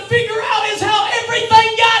trying to figure out is how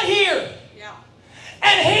everything got here.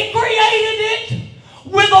 And He created it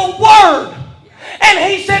with a word. And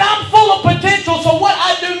He said, I'm full of potential, so what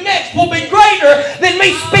I do next will be greater than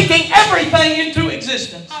me speaking everything into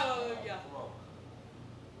existence.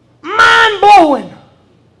 Mind blowing.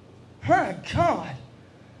 My God.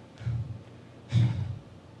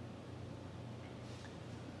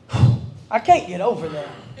 I can't get over that.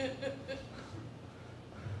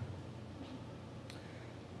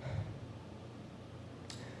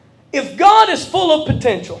 If God is full of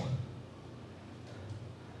potential,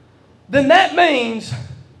 then that means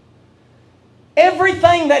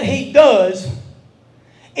everything that He does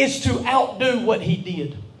is to outdo what He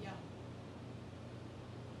did.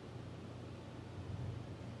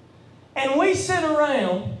 And we sit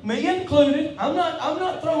around, me included,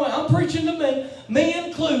 I'm preaching to me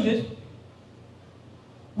included,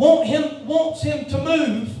 wants him to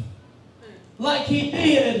move like He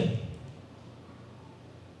did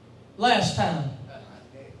last time.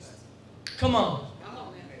 Come on.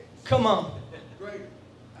 Come on.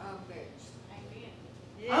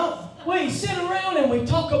 We sit around and we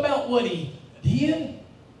talk about what He did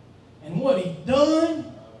and what He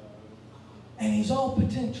done, and He's all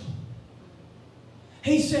potential.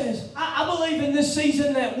 He says, I believe in this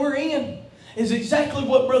season that we're in is exactly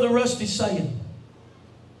what Brother Rusty's saying.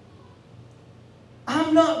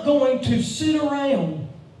 I'm not going to sit around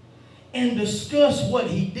and discuss what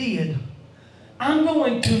He did. I'm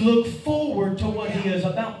going to look forward to what He is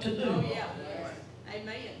about to do. Oh, yeah.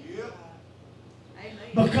 Amen.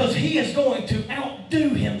 Because He is going to outdo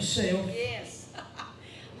Himself. Yes.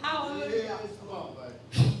 Hallelujah.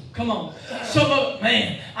 Come on. Some of,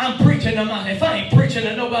 man, I'm preaching to myself. If I ain't preaching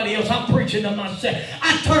to nobody else, I'm preaching to myself.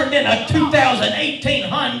 I turned in a 2018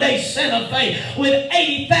 Hyundai Santa Fe with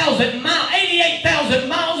 88,000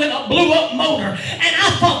 miles and a blew-up motor. And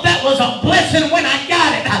I thought that was a blessing when I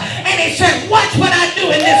got it. And he said, watch what I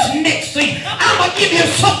do in this next season. I'm going to give you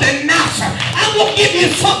something nicer. I'm going to give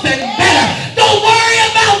you something better. Don't worry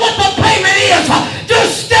about what the payment is.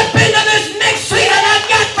 Just step into this next season I've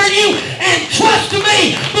got for you and trust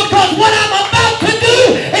me, because what I'm about to do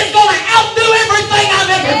is going to outdo everything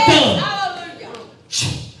I've ever done.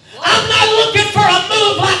 I'm not looking for a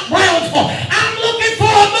move like Brownsville. I'm looking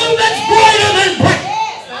for a move that's greater than Brownsville.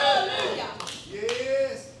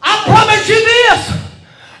 I promise you this.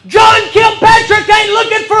 John Kilpatrick ain't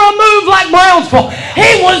looking for a move like Brownsville.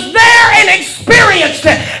 He was there and experienced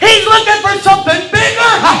it. He's looking for something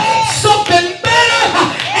bigger, something better.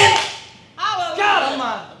 And God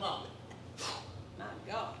Almighty.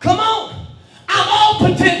 Come on. I'm all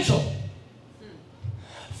potential.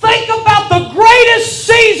 Think about the greatest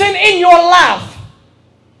season in your life.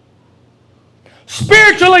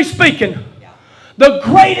 Spiritually speaking. The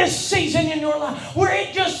greatest season in your life, where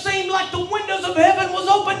it just seemed like the windows of heaven was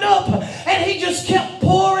opened up and he just kept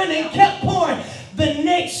pouring and kept pouring. The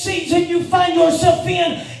next season you find yourself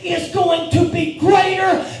in is going to be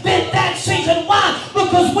greater than that season. Why?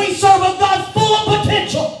 Because we serve a God full of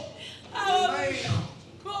potential.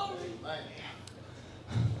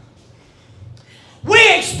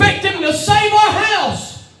 We expect him to save our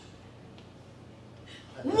house.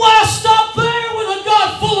 Why stop there with a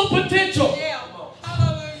God full of potential?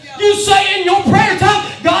 You say in your prayer time,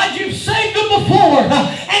 God, you've saved them before,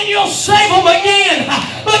 and you'll save them again.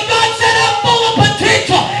 But God said, I'm full of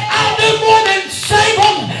potential. I'll do more than save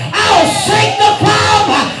them. I'll sanctify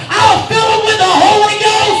them. I'll fill them with the Holy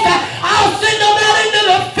Ghost. I'll send them out into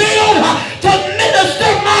the field to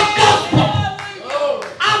minister my gospel.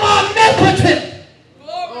 I'm omnipotent.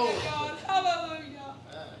 Glory to God. Hallelujah.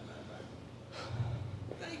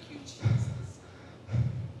 Thank you, Jesus.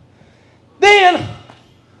 Then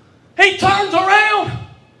he turns around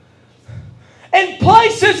and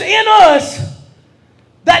places in us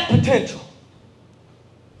that potential.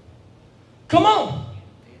 Come on.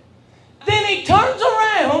 Then he turns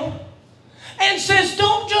around and says,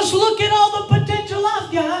 don't just look at all the potential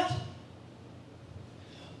I've got,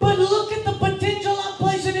 but look at the potential I'm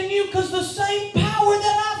placing in you, because the same power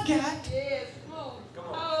that I've got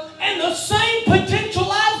and the same potential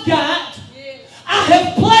I've got, I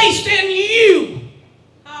have placed in you.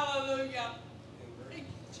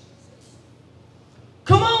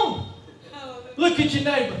 Come on. Look at your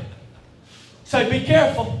neighbor. Say, be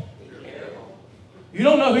careful. You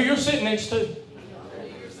don't know who you're sitting next to.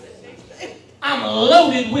 I'm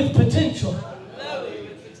loaded with potential.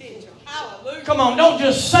 Come on, don't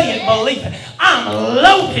just say it, believe it. I'm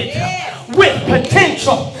loaded with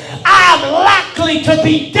potential. I'm likely to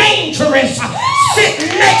be dangerous sitting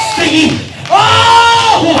next to you.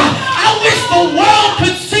 Oh, I wish the world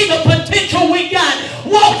could see the potential we got.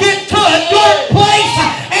 Walk into a dark place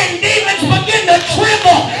and demons begin to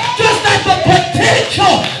tremble just at the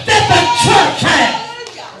potential that the church has.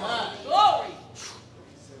 Glory.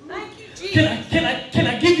 Thank you, Jesus. Can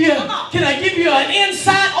I give you an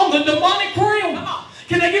insight on the demonic realm?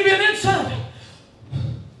 Can I give you an insight?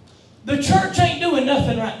 The church ain't doing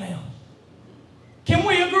nothing right now. Can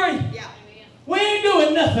we agree? Yeah. We ain't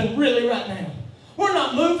doing nothing really right now. We're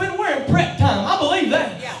not moving. We're in prep time. I believe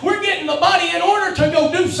that. Yeah. We're getting the body in order to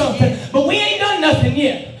go do something. But we ain't done nothing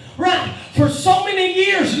yet. Right? For so many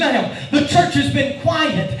years now, the church has been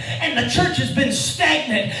quiet and the church has been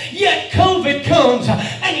stagnant. Yet COVID comes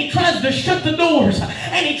and he tries to shut the doors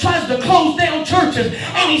and he tries to close down churches,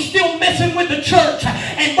 and he's still messing with the church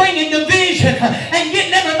and bringing division and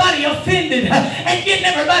getting everybody offended and getting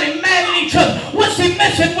everybody mad at each other. What's he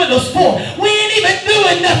messing with us for? We ain't even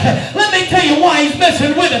doing nothing. Let me tell you why he's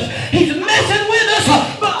messing with us. He's messing with us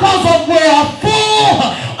because of we're full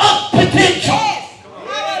of potential.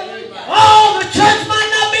 Oh, the church might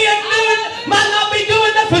not be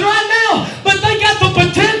doing nothing right now, but they got the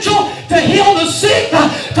potential to heal the sick,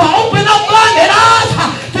 to open up blinded eyes,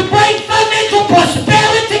 to bring financial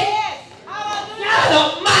prosperity. God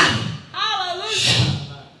Almighty.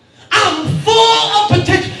 I'm full of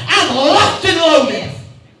potential. I'm locked and loaded.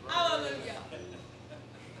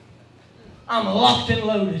 I'm locked and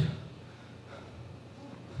loaded.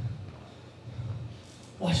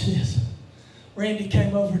 Watch this. Randy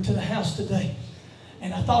came over to the house today,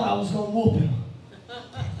 and I thought I was going to whoop him.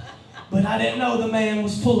 But I didn't know the man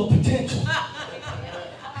was full of potential.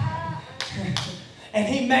 And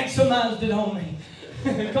he maximized it on me.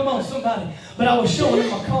 Come on, somebody. But I was showing him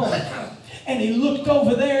my car. And he looked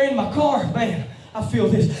over there in my car. Man, I feel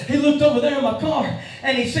this. He looked over there in my car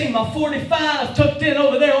and he seen my 45 tucked in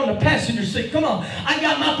over there on the passenger seat. Come on. I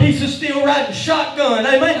got my piece of steel riding shotgun.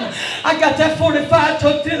 Amen. I got that 45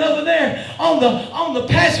 tucked in over there on the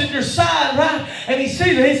passenger side, right? And he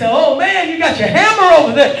sees it. He said, oh man, you got your hammer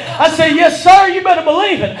over there. I said, yes sir, you better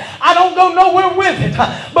believe it. I don't go nowhere with it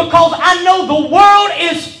because I know the world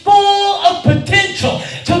is full of potential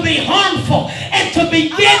to be harmful and to be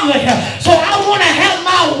deadly. So I want to have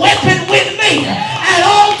my weapon with me at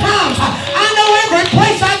all times. I know every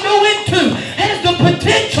place I go into has the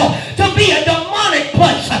potential to be a demonic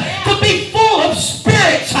place, to be full of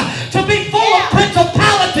spirits, to be full of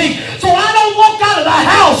principalities. So I don't walk out of the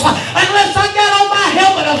house unless I got on my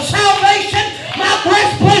helmet of salvation, my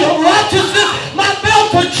breastplate of righteousness, my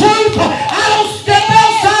belt of truth. I don't step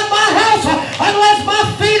outside my house unless my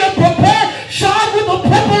feet are prepared, shod with the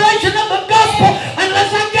preparation of the gospel, unless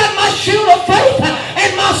I got my shield of faith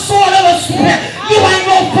and my sword of the Spirit. You ain't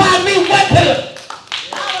going to find me weapon.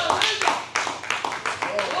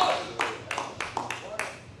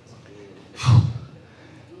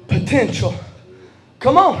 Potential.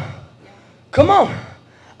 Come on. Come on.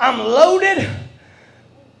 I'm loaded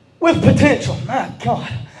with potential. My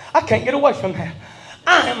God. I can't get away from that.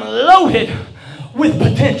 I am loaded with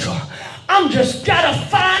potential. I'm just got to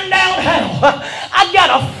find out how. I got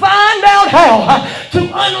to find out how to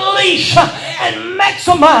unleash and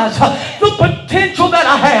maximize the potential that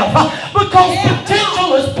I have. Because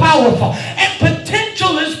potential is powerful and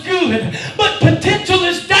potential is good. But potential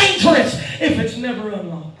is dangerous if it's never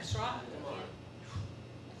unlocked. That's right.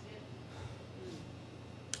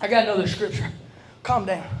 I got another scripture. Calm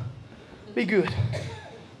down. Be good.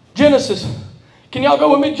 Genesis. Can y'all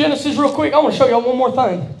go with me to Genesis real quick? I want to show y'all one more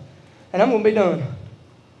thing. And I'm going to be done.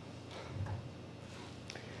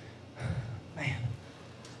 Man.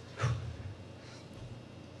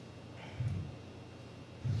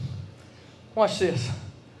 Watch this.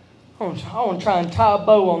 I want to try and tie a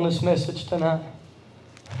bow on this message tonight.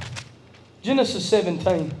 Genesis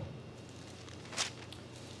 17.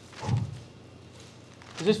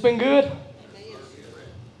 Has this been good?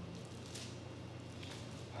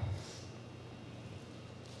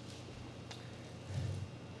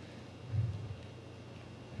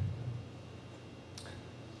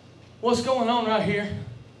 What's going on right here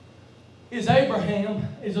is Abraham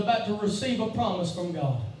is about to receive a promise from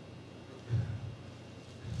God.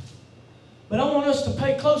 But I want us to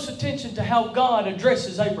pay close attention to how God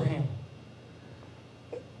addresses Abraham.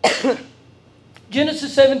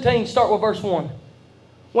 Genesis 17, start with verse 1.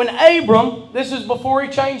 When Abram, this is before he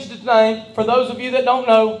changed his name, for those of you that don't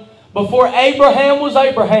know, before Abraham was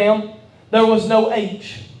Abraham, there was no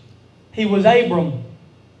H. He was Abram.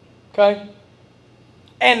 Okay?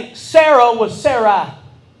 And Sarah was Sarai.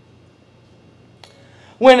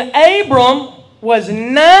 When Abram was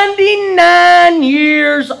 99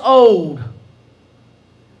 years old.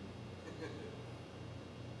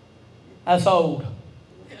 That's old.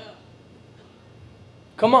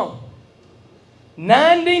 Come on.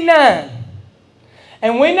 99.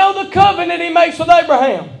 And we know the covenant he makes with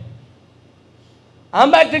Abraham. I'm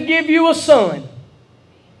about to give you a son.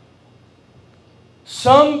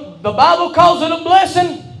 The Bible calls it a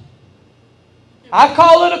blessing. I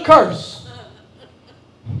call it a curse.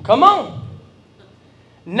 Come on.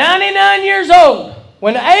 99 years old.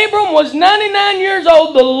 When Abram was 99 years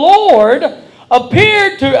old, the Lord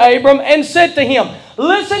appeared to Abram and said to him,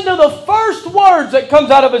 listen to the first words that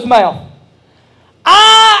comes out of his mouth.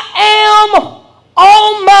 I am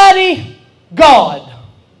Almighty God.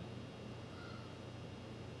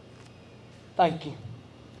 Thank you.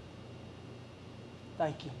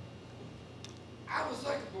 Thank you. I was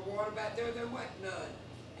looking for water back there wasn't none.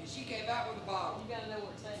 And she came out with a bottle. You got to know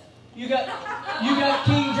where it's at. You got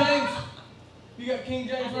King James? You got King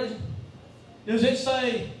James Version? Does it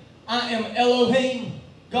say, I am Elohim,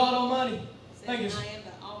 God Almighty? I am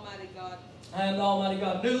the Almighty God. I am the Almighty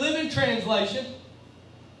God. New Living Translation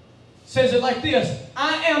says it like this.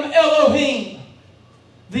 I am Elohim,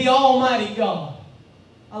 the Almighty God.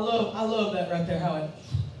 I love that right there. How it,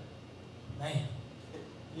 man,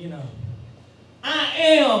 you know. I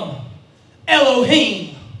am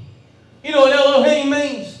Elohim. You know what Elohim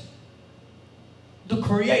means? The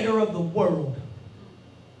creator of the world.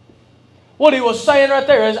 What he was saying right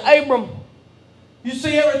there is, Abram, you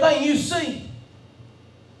see everything you see?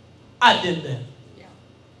 I did that. Yeah.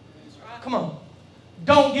 That's right. Come on.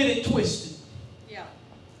 Don't get it twisted. Yeah.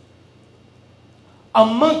 A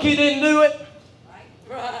monkey didn't do it.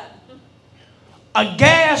 Right. A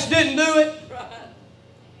gas didn't do it. Right.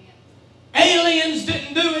 Aliens aliens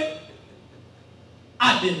didn't do it.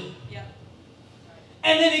 I did it. Yeah.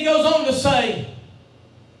 And then he goes on to say,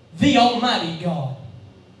 the Almighty God.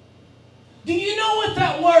 Do you know what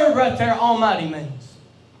that word right there, Almighty, means?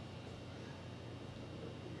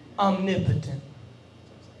 Omnipotent.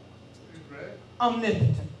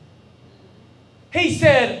 Omnipotent. He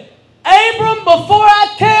said, Abram, before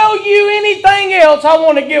I tell you anything else, I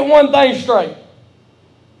want to get one thing straight.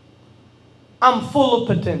 I'm full of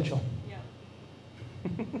potential. Yeah.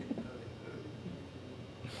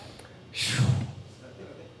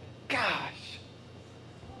 Gosh.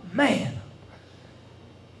 Man.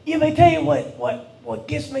 You may tell you what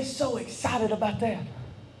gets me so excited about that.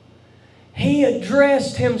 He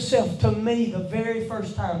addressed himself to me the very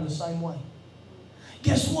first time the same way.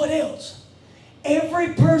 Guess what else?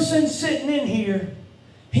 Every person sitting in here,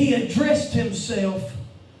 he addressed himself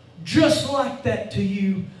just like that to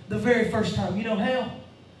you the very first time. You know how?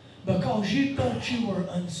 Because you thought you were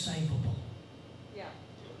unsavable. Yeah.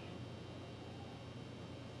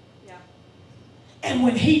 Yeah. And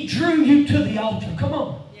when he drew you to the altar, come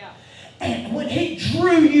on. Yeah. And when he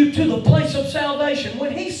drew you to the place of salvation,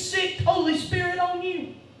 when he sicked Holy Spirit on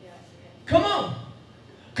you, Yeah. come on.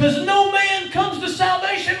 Because no man comes to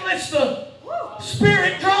salvation unless the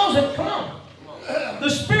Spirit draws him. Come on. The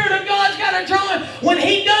Spirit of God's got to draw him. When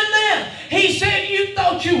he done that, he said, you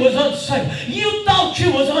thought you was unsafe. You thought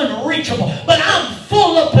you was unreachable. But I'm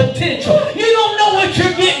full of potential. You don't know what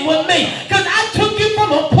you're getting with me. Because I took you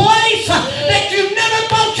from a place that you never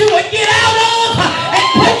thought you would get out of and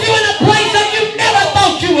put you in a place that you never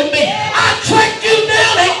thought you would be. I tracked you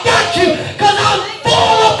down and got you because I'm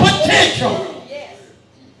full of potential.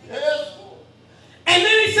 And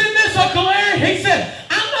then he said this, Uncle Larry, he said,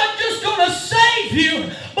 I'm not just going to save you,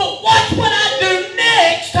 but watch what I do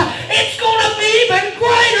next. It's going to be even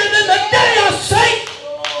greater than the day I saved.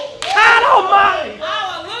 I don't mind.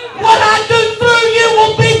 Hallelujah. What I do through you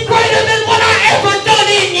will be greater than what I ever done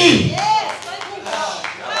in you. Yes. Thank you, God.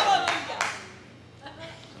 Hallelujah.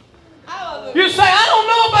 Hallelujah. You say, I don't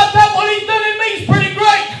know about that. What he's done in me is pretty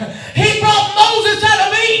great. He brought Moses out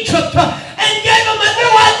of Egypt and gave him a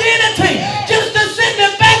new identity just to send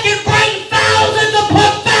him back and bring thousands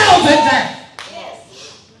upon thousands out.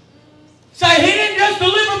 Say, he didn't just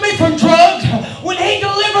deliver me from drugs. When he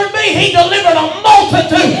delivered me, he delivered a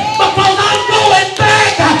multitude. Because I'm going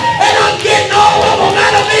back and I'm getting all of them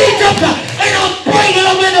out of Egypt and I'm bringing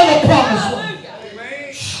them into the promised land.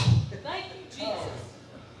 Thank you, Jesus.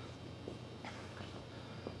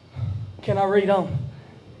 Can I read on?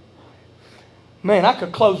 Man, I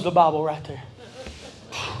could close the Bible right there.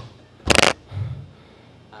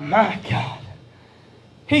 My God.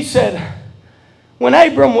 He said, when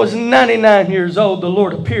Abram was 99 years old, the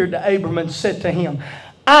Lord appeared to Abram and said to him,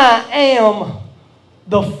 I am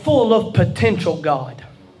the full of potential God,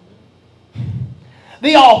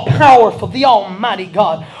 the all-powerful, the almighty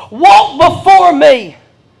God. Walk before me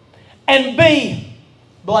and be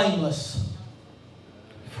blameless.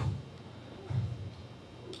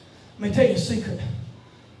 Let me tell you a secret.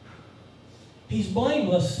 He's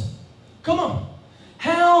blameless. Come on.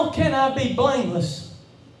 How can I be blameless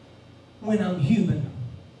when I'm human?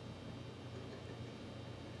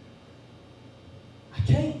 I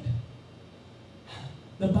can't.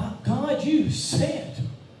 God, you said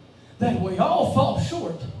that we all fall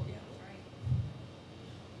short.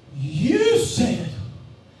 You said,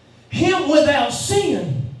 him without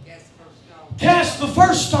sin, cast the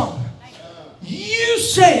first stone. You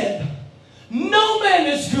said, no man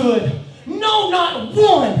is good, no, not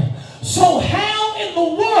one. So how in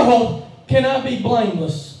the world can I be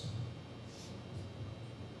blameless?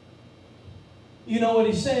 You know what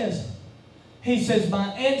he says? He says, my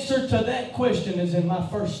answer to that question is in my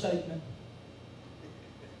first statement.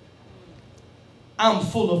 I'm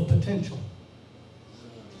full of potential.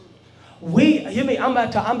 I'm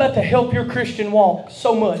about to help your Christian walk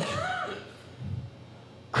so much.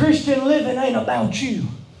 Christian living ain't about you.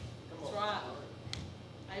 That's right.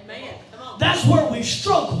 Amen. Come on. That's where we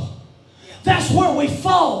struggle. That's where we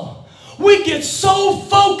fall. We get so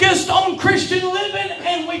focused on Christian living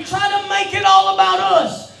and we try to make it all about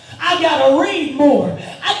us. I got to read more.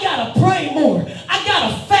 I got to pray more. I got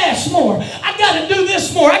to fast more. I got to do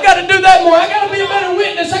this more. I got to do that more. I got to be a better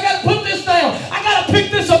witness. I got to put this down. I got to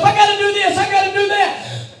pick this up. I got to do this. I got to do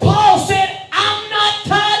that. Paul said, I'm not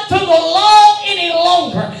tied to the law any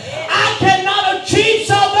longer. I cannot achieve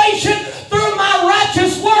salvation through my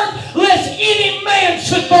righteous work, lest any man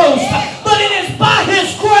should boast. But it is by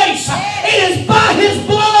His grace, it is by His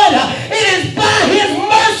blood, it is by His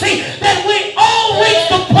mercy that we all reach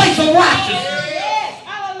the place of righteousness.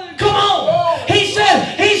 Come on.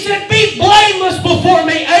 He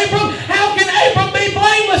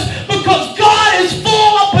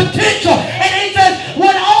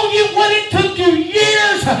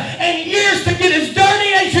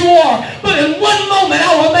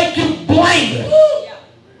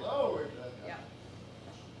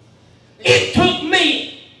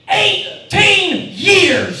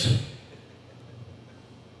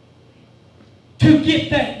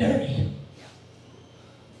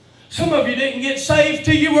wait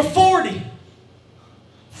till you were 40,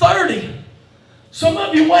 30. Some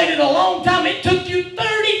of you waited a long time. It took you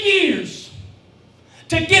 30 years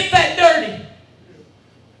to get that dirty.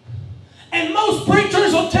 And most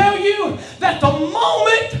preachers will tell you that the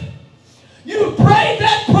moment you prayed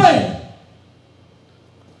that prayer,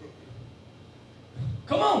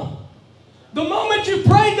 come on, the moment you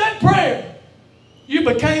prayed that prayer, you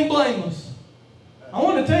became blameless. I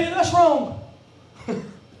want to tell you that's wrong.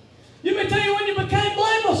 Let me tell you when you became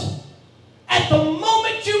blameless. At the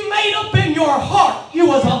moment you made up in your heart, you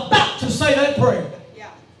was about to say that prayer. Yeah.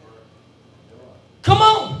 Come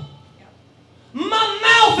on. My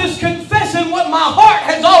mouth is confessing what my heart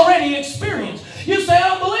has already experienced. You say, I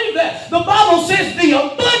don't believe that. The Bible says the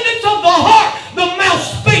abundance of the heart, the mouth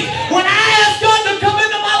speaks. When I asked God to come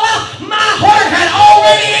into my life, my heart had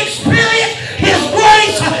already experienced His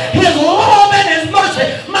grace, His love, and His mercy.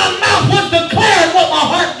 My mouth was declaring what my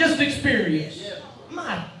heart just experienced.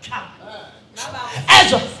 My God.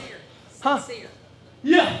 As a sincere.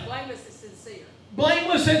 Yeah. Blameless is sincere.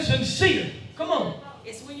 Blameless and sincere. Come on.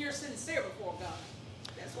 It's when you're sincere before God.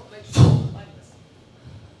 That's what makes you blameless.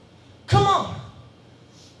 Come on.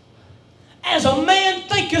 As a man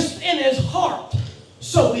thinketh in his heart,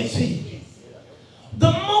 so is he.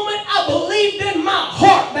 The moment I believed in my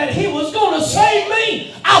heart that He was going to save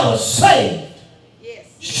me, I was saved.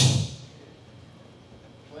 Yes.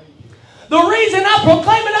 The reason I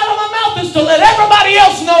proclaim it out of my mouth is to let everybody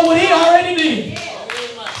else know what He already did.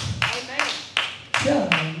 Amen.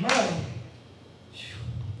 God Almighty.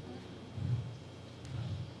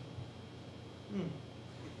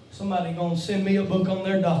 Somebody going to send me a book on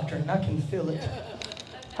their doctrine. I can feel it.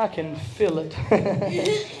 I can feel it.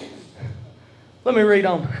 Let me read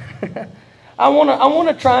on. I want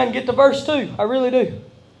to try and get to verse 2. I really do.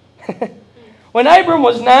 When Abram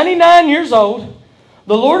was 99 years old,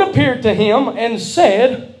 the Lord appeared to him and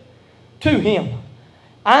said to him,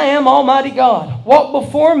 I am Almighty God. Walk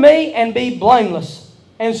before me and be blameless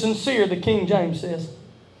and sincere, the King James says.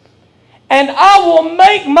 And I will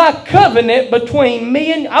make my covenant between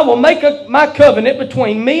me and my covenant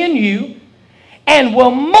between me and you, and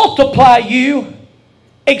will multiply you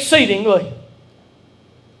exceedingly.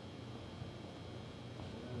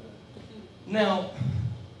 Now,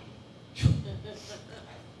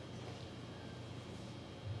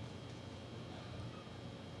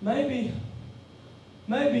 maybe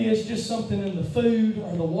it's just something in the food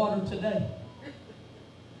or the water today.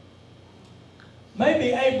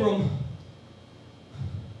 Maybe Abram,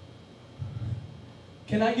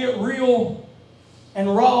 can I get real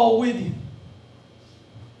and raw with you?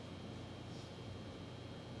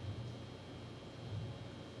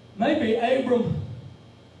 Maybe Abram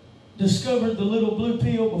discovered the little blue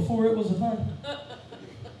pill before it was a thing.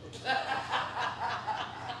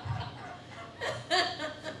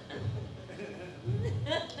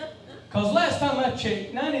 Because last time I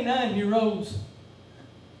checked, 99-year-olds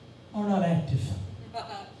are not active.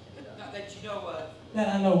 Not that you know of.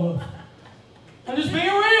 That I know of. I'm just being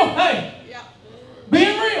real. Hey. Yeah.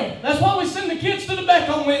 Being real. That's why we send the kids to the back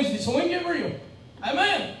on Wednesday, so we can get real.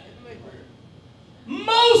 Amen.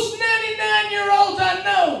 Most 99-year-olds I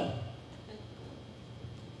know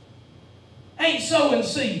ain't sowing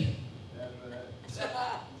seed.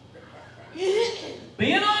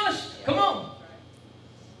 Being honest. Come on.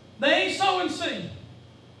 They ain't sowing seed.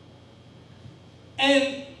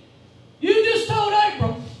 And you just told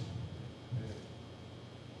Abram,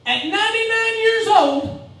 at 99 years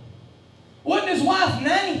old, wasn't his wife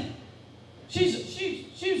 90?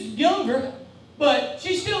 She's younger, but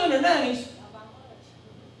she's still in her 90s.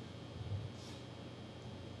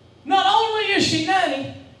 Not only is she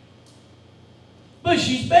 90, but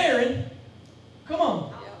she's barren. Come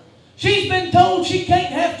on. She's been told she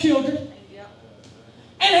can't have children.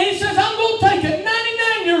 And he says, I'm going to take a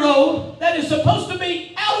 99-year-old that is supposed to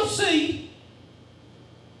be out of seed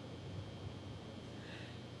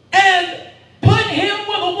and put him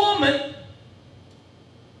with a woman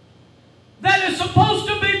that is supposed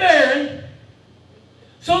to be barren.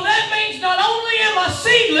 So that means not only am I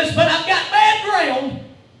seedless, but I've got bad ground.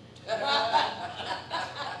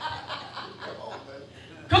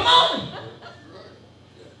 Come on.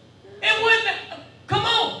 And come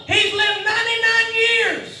on, he's lived 99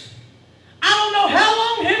 years. I don't know how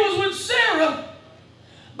long he was with Sarah,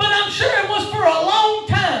 but I'm sure it was for a long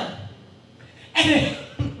time. And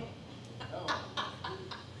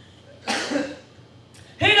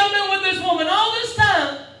he done been with this woman all this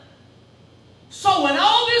time, sowing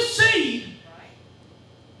all this seed,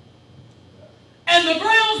 and the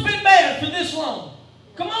ground's been bad for this long.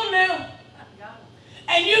 Come on now.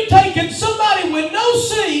 And you've taken somebody with no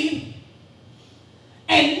seed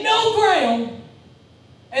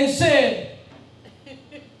and said,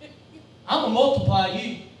 I'm going to multiply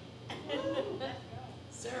you.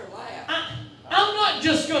 Sarah laughed. I'm not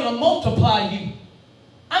just going to multiply you.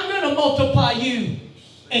 I'm going to multiply you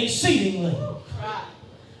exceedingly. Right.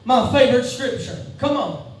 My favorite scripture. Come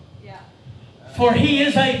on. Yeah. For He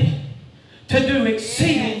is able to do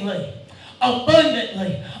exceedingly,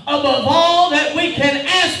 abundantly, above all that we can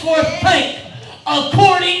ask or think,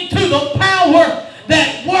 according to the power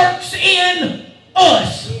that works in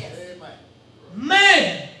us. Yes.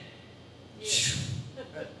 Man. Yes.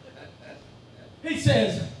 He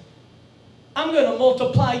says, I'm going to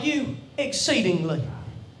multiply you exceedingly.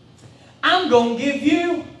 I'm going to give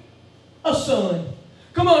you a son.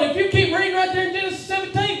 Come on, if you keep reading right there in Genesis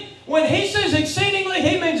 17, when He says exceedingly,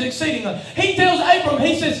 He means exceedingly. He tells Abram,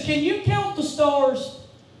 He says, can you count the stars?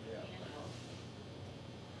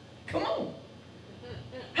 Come on.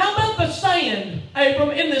 How about the sand,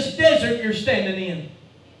 Abram, in this desert you're standing in?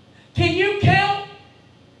 Can you count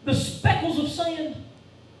the speckles of sand?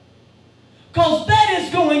 Because that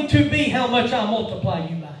is going to be how much I multiply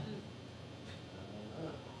you by.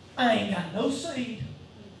 I ain't got no seed.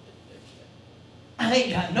 I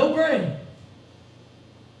ain't got no grain.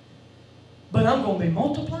 But I'm going to be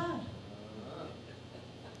multiplied.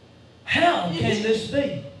 How can this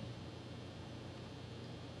be?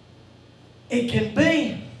 It can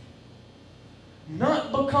be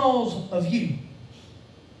not because of you,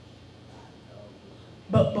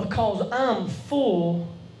 but because I'm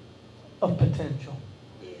full of potential.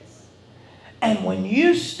 Yes. And when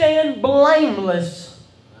you stand blameless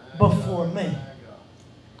before me,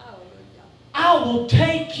 I will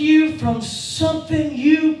take you from something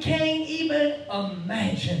you can't even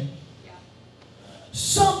imagine. Yeah.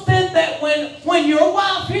 Something that when your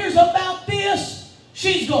wife hears about this,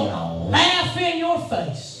 she's going to laugh in your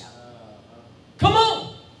face. Come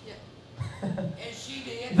on. Yeah. And she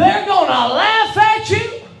did. They're going to laugh at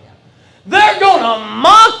you. They're going to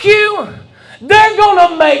mock you. They're going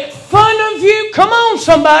to make fun of you. Come on,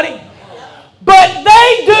 somebody. But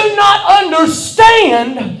they do not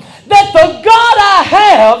understand that the God I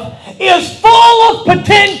have is full of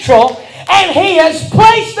potential, and He has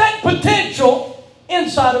placed that potential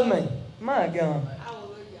inside of me. My God.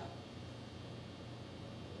 Hallelujah.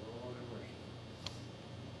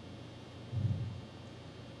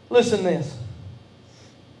 Listen to this.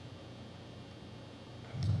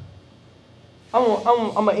 I'm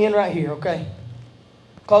going to end right here, okay?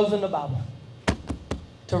 Closing the Bible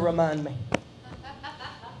to remind me.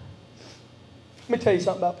 Let me tell you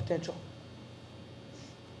something about potential.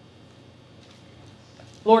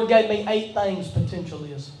 Lord gave me 8 things potential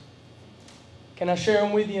is. Can I share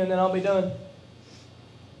them with you and then I'll be done?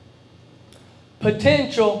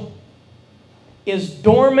 Potential is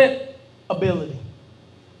dormant ability.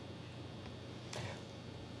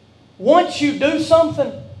 Once you do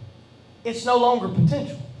something, it's no longer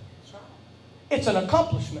potential. It's an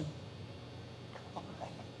accomplishment.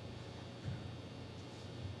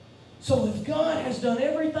 So if God has done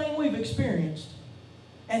everything we've experienced,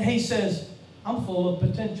 and He says, I'm full of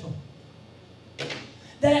potential,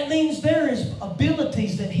 that means there is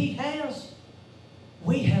abilities that He has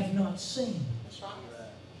we have not seen.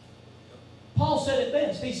 Paul said it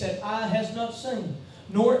best. He said, eye has not seen,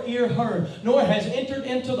 nor ear heard, nor has entered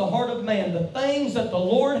into the heart of man the things that the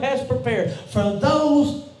Lord has prepared for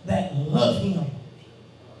those that love Him.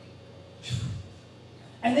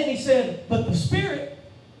 And then he said, but the Spirit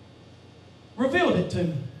revealed it to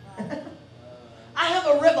me. I have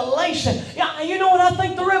a revelation. Yeah, you know what I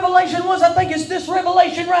think the revelation was? I think it's this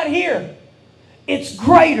revelation right here. It's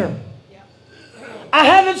greater. I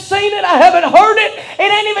haven't seen it. I haven't heard it.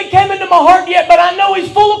 It ain't even came into my heart yet, but I know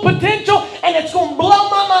He's full of potential, and it's going to blow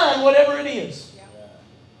my mind, whatever it is.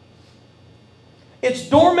 It's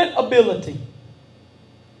dormant ability.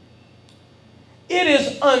 It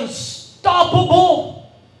is unstoppable.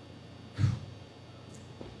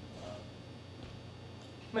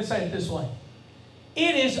 Let me say it this way.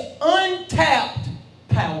 It is untapped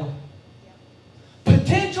power.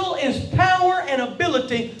 Potential is power and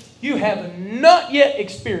ability you have not yet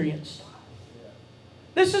experienced.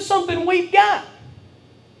 This is something we've got.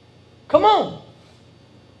 Come on.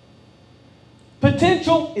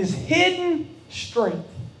 Potential is hidden strength.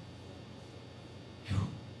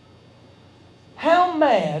 How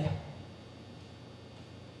mad?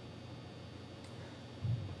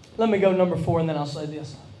 Let me go number 4 and then I'll say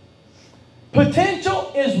this.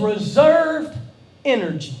 Potential is reserved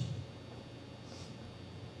energy.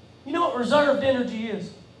 You know what reserved energy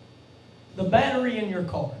is? The battery in your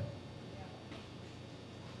car.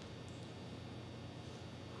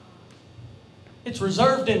 It's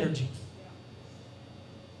reserved energy.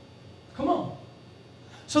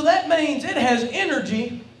 So that means it has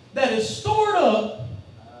energy that is stored up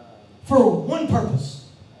for one purpose,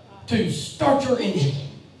 to start your engine.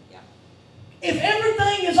 If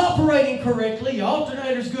everything is operating correctly, your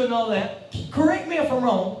alternator's good and all that, correct me if I'm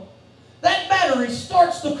wrong, that battery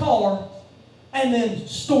starts the car and then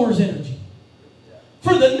stores energy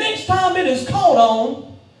for the next time it is called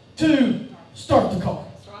on to start the car.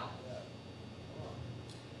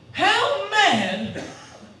 How mad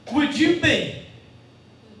would you be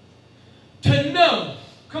to know?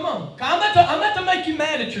 Come on, I'm not to make you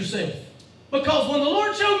mad at yourself. Because when the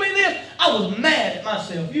Lord showed me this, I was mad at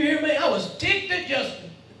myself. You hear me? I was ticked at Justin.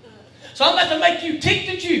 So I'm about to make you ticked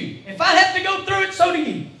at you. If I have to go through it, so do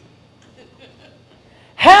you.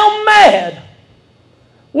 How mad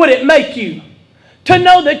would it make you to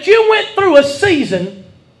know that you went through a season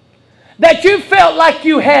that you felt like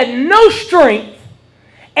you had no strength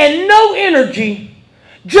and no energy,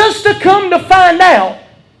 just to come to find out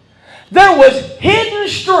there was hidden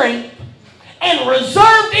strength and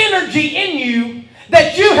reserved energy in you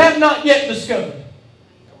that you have not yet discovered?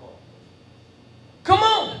 Come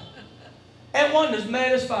on. And Wanda's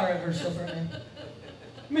mad as fire at herself right now.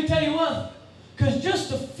 Let me tell you why. Because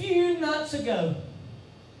just a few nights ago,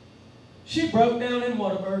 she broke down in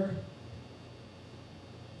Whataburger.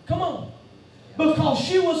 Come on. Because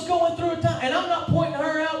she was going through a time, and I'm not pointing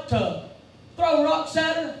her out to throw rocks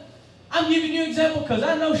at her. I'm giving you an example because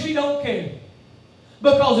I know she don't care.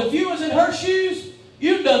 Because if you was in her shoes,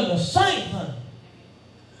 you'd done the same thing.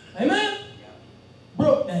 Amen?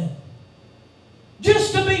 Broke down.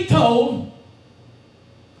 Just to be told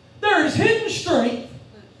there is hidden strength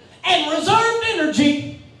and reserved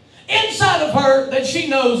energy inside of her that she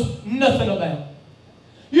knows nothing about.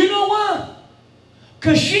 You know why?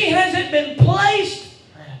 Because she hasn't been placed,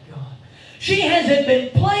 she hasn't been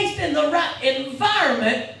placed in the right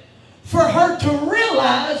environment for her to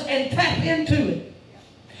realize and tap into it.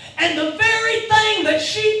 And the very thing that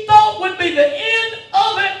she thought would be the end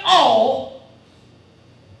of it all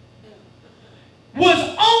was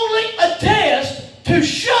only a test to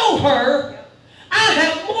show her I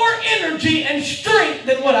have more energy and strength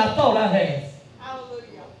than what I thought I had.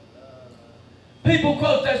 Hallelujah. People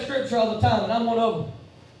quote that scripture all the time, and I'm one of them.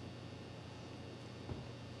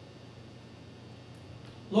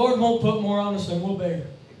 Lord won't put more on us than we'll bear.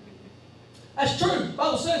 That's true. The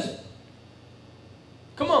Bible says it.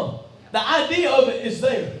 Come on. The idea of it is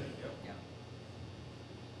there.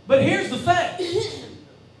 But here's the fact.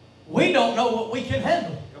 We don't know what we can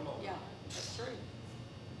handle. Yeah, that's true.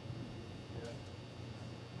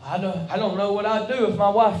 I don't know what I'd do if my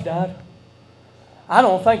wife died. I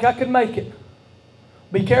don't think I could make it.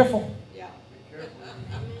 Be careful. Yeah.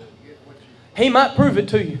 He might prove it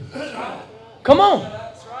to you. Come on.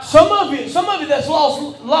 Some of you that's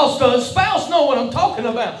lost a spouse know what I'm talking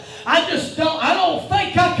about. I don't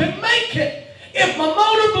think I could make it if my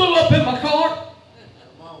motor blew up in my car.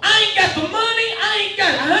 I ain't got the money. I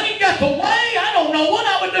ain't got the way. I don't know what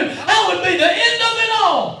I would do. That would be the end of it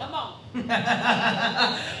all. Come on.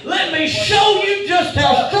 Let me show you just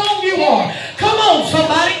how strong you are. Come on,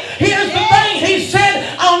 somebody. Here's the thing. He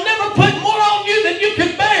said, I'll never put more on you than you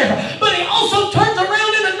can bear. But he also turns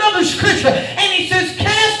around in another scripture and he says,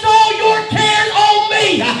 cast all your cares on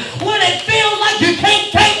me. When it feels like you can't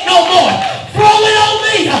take no more, throw it on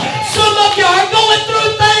me. Some of you are going through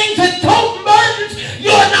things and toting burdens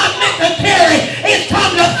you're not meant to carry. It's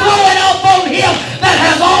time to throw it off on him that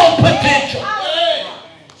has all potential.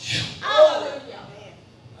 Hallelujah.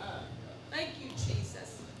 Thank you,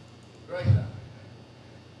 Jesus.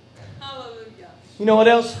 Hallelujah. You know what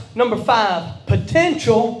else? Number 5,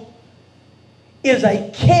 potential is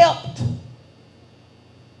a kept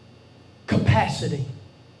capacity.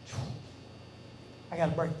 I got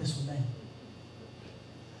to break this one down.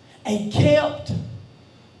 A kept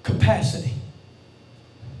capacity.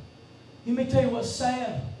 Let me tell you what's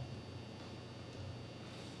sad.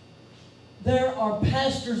 There are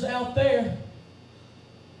pastors out there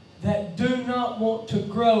that do not want to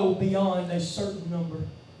grow beyond a certain number.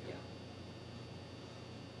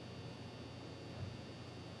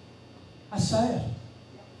 That's sad.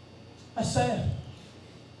 That's sad.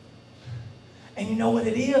 And you know what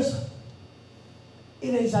it is?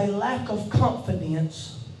 It is a lack of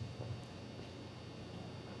confidence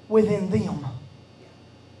within them.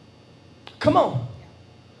 Come on.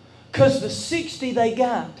 Because the 60 they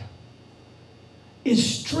got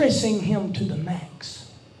is stressing him to the max.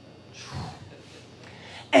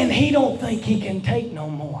 And he don't think he can take no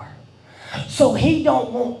more. So he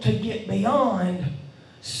don't want to get beyond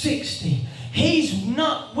 60. He's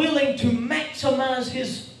not willing to maximize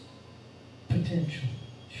his potential.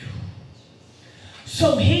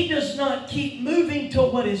 So he does not keep moving to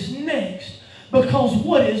what is next, because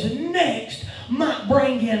what is next might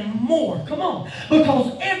bring in more. Come on.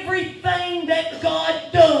 Because everything that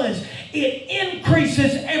God does, it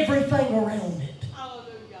increases everything around it.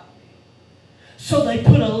 Hallelujah. So they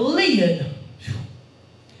put a lid.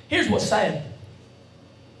 Here's what's sad.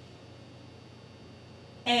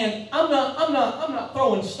 And I'm not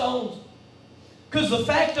throwing stones. Because the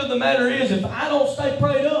fact of the matter is, if I don't stay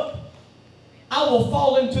prayed up, I will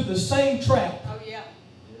fall into the same trap. Oh, yeah.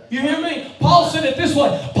 You hear me? Paul said it this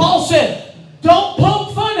way. Paul said, don't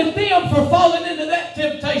poke fun at them for falling into that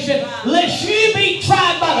temptation, lest you be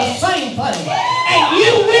tried by the same thing. And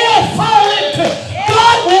you will fall into,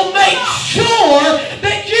 God will make sure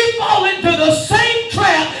that you fall into the same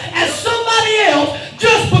trap as somebody else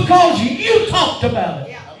just because you talked about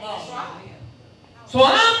it. So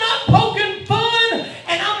I'm not poking fun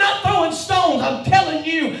and I'm not throwing stones. I'm telling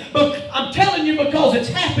you because it's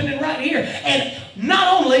happening right here. And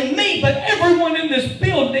not only me, but everyone in this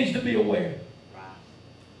building needs to be aware.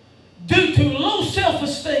 Due to low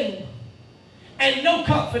self-esteem and no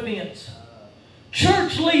confidence,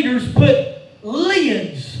 church leaders put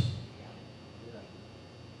lids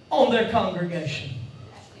on their congregation.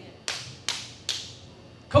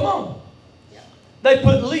 Come on. They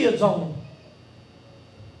put lids on them.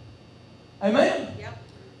 Amen? Yep.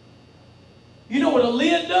 You know what a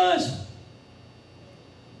lid does?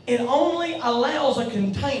 It only allows a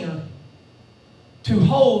container to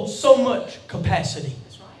hold so much capacity.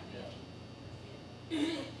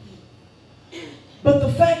 But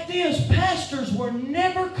the fact is, pastors were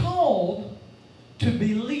never called to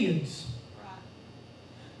be lids.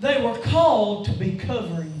 They were called to be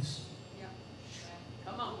coverings.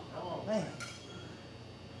 Come on. Come on. Man.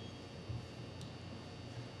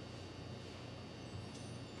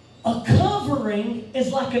 A covering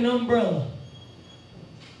is like an umbrella.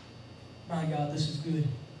 My God, this is good.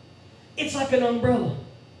 It's like an umbrella.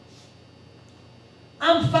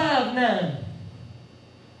 I'm 5'9",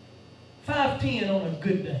 5'10" on a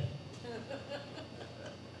good day.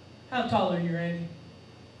 How tall are you, Randy?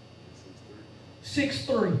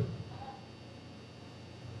 6'3".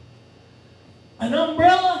 An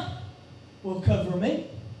umbrella will cover me.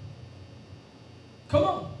 Come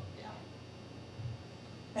on.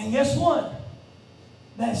 And guess what?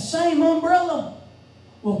 That same umbrella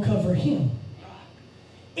will cover him.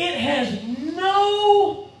 It has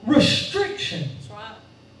no restriction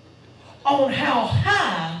on how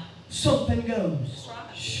high something goes.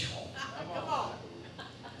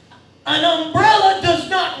 An umbrella does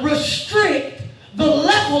not restrict the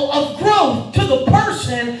level of growth to the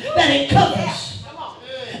person that it covers.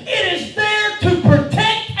 It is there to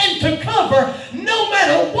protect and to cover no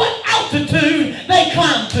matter what altitude they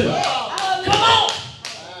climb to. Come on.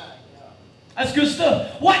 That's good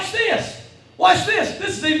stuff. Watch this. Watch this.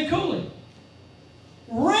 This is even cooler.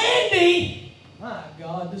 Randy. My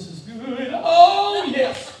God, this is good. Oh,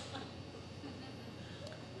 yes.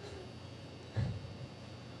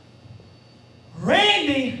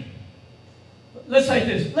 Randy. Let's say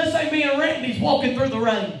this. Let's say me and Randy's walking through the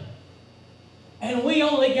rain. And we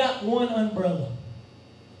only got one umbrella.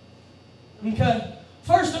 Okay?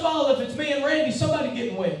 First of all, if it's me and Randy, somebody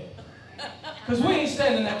getting wet. Because we ain't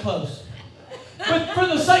standing that close. But for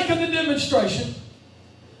the sake of the demonstration,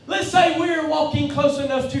 let's say we're walking close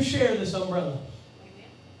enough to share this umbrella.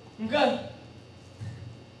 Okay?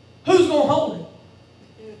 Who's going to hold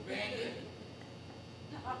it? Randy.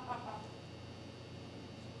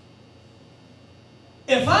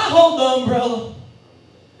 If I hold the umbrella,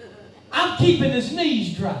 I'm keeping his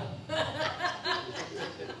knees dry.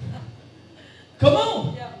 Come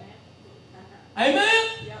on. Amen?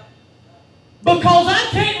 Because I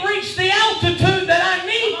can't reach the altitude that I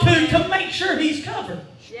need to make sure he's covered.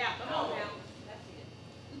 Yeah, come on now.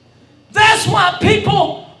 That's why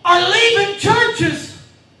people are leaving churches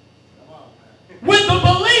with the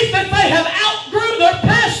belief that they have outgrew their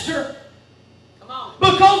pastor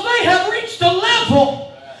because they have reached a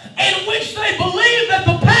level in which they believe that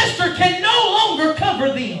the pastor can no longer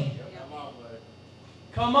cover them.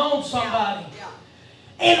 Come on, somebody.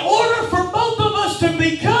 In order for both of us to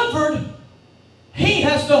be covered, he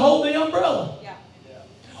has to hold the umbrella.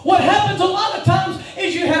 What happens a lot of times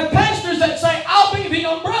is you have pastors that say, I'll be the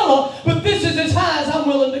umbrella, but this is as high as I'm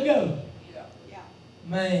willing to go.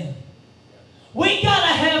 Man. We got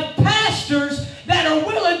to have pastors that are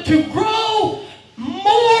willing to grow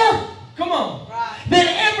more, come on, than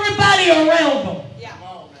everybody around them.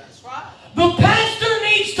 The pastor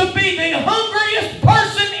needs to be the hungriest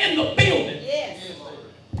person in the building. Yes.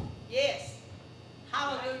 Yes.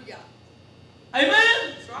 Hallelujah.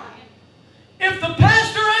 Amen? That's right. If the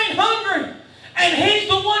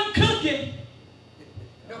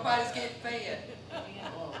Everybody's getting fed.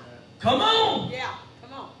 Come on. Yeah,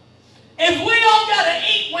 come on. If we all got to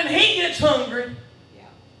eat when he gets hungry,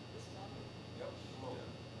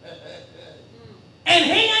 and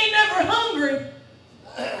he ain't never hungry,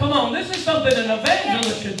 come on, this is something an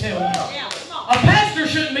evangelist should tell you. Yeah, come on. A pastor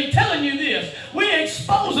shouldn't be telling you this. We're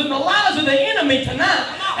exposing the lies of the enemy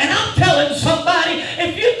tonight. And I'm telling somebody,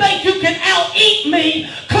 if you think you can out-eat me,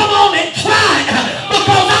 come on and try it.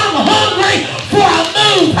 Because I'm hungry for a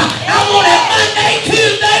move. I want it Monday,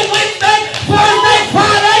 Tuesday, Wednesday, Thursday,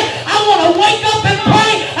 Friday. I want to wake up and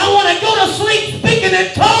pray. I want to go to sleep speaking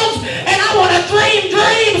in tongues. And I want to dream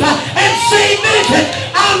dreams and see visions.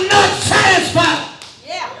 I'm not satisfied.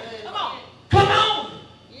 Yeah, come on. Come on.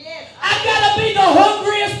 Yes. I got to be the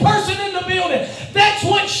hungriest person in the building. That's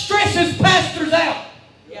what stresses pastors out.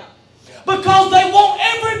 Yeah. Because they want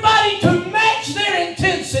everybody to match their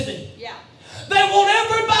intensity. Yeah. They want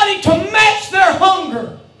everybody to match their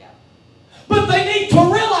hunger. Yeah. But they need to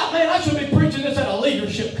realize, man, I should be preaching this at a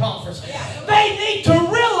leadership conference. Yeah. They need to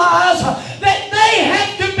realize that they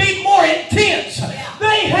have to be more intense. Yeah.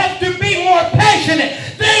 They have to be more passionate.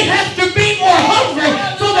 They have to be more hungry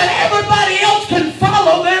so that everybody else can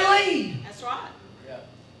follow their lead. That's right.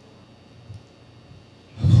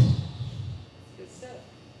 Good stuff.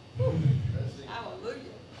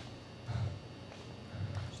 Hallelujah.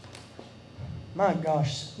 My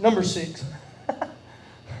gosh. Number 6.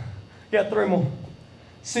 Got 3 more.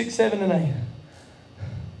 6, 7, and 8.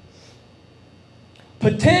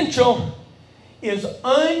 Potential is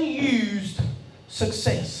unused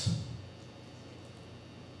success.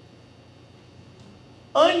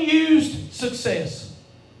 Unused success.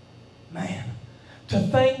 Man, to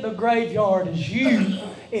think the graveyard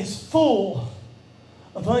is full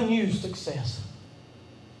of unused success.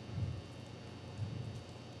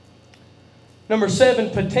 Number 7,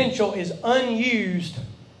 potential is unused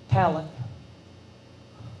talent.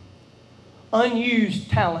 Unused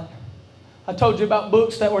talent. I told you about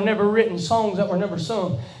books that were never written, songs that were never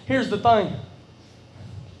sung. Here's the thing.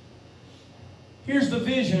 Here's the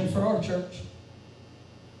vision for our church.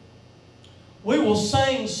 We will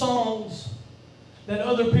sing songs that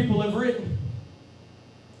other people have written,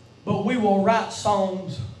 but we will write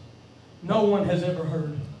songs no one has ever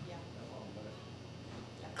heard. Yeah.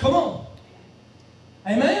 Come on.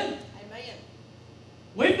 Amen? Amen.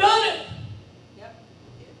 We've done it. Yep.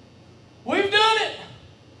 We've done it.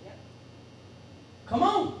 Yep. Come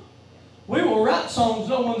on. We will write songs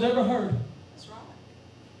no one's ever heard That's right.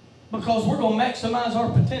 because we're going to maximize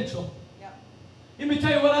our potential. Yep. Let me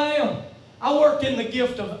tell you what I am. I work in the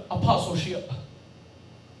gift of apostleship.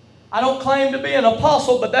 I don't claim to be an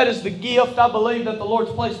apostle, but that is the gift I believe that the Lord's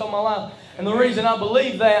placed on my life. And the reason I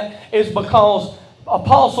believe that is because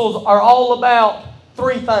apostles are all about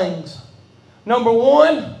 3 things. Number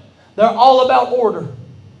 1, they're all about order.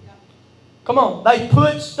 Come on, they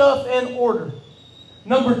put stuff in order.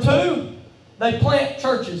 Number 2, they plant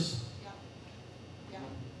churches.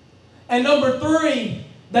 And number 3,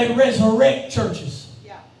 they resurrect churches.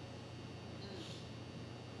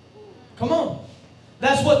 Come on.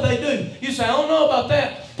 That's what they do. You say, I don't know about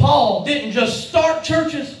that. Paul didn't just start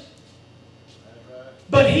churches,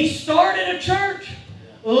 but he started a church,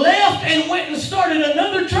 left and went and started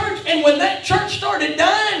another church, and when that church started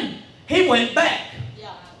dying, he went back.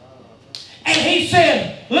 And he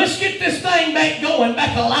said, let's get this thing back going,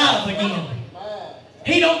 back alive again.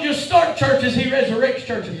 He don't just start churches, he resurrects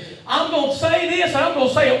churches. I'm going to say this, and I'm going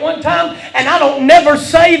to say it one time, and I don't never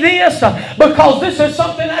say this because this is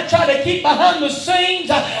something I try to keep behind the scenes,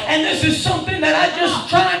 and this is something that I just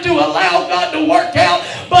try to allow God to work out.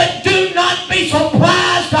 But do not be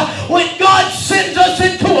surprised when God sends us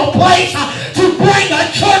into a place to bring a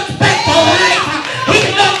church back to life.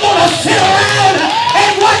 He's not going to sit around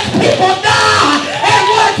and watch people die and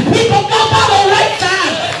watch people go by the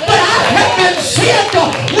wayside. But I have been sent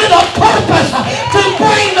with a purpose to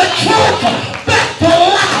bring the church back to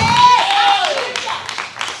life.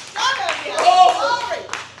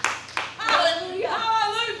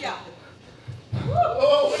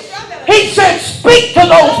 He said, speak to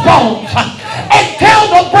those bones and tell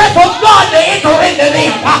the breath of God to enter into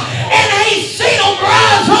them. And he's seen them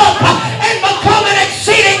rise up and become an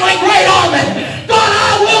exceedingly great army. God,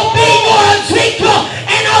 I will be your Ezekiel,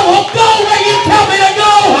 and I will go where you tell me to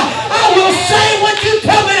go. I will say what you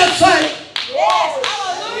tell me to say. Yes,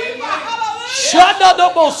 hallelujah, hallelujah.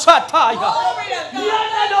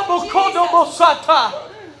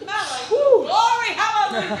 Glory,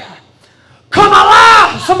 hallelujah. Come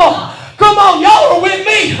alive! Come on. Come on, y'all are with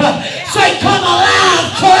me. Say, come alive,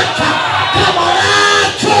 church. Come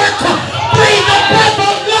alive, church. Breathe the breath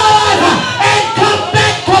of God and come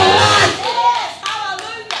back to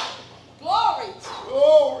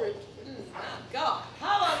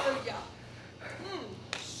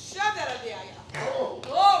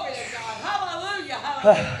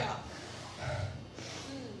I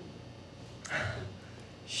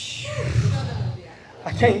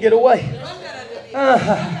can't get away.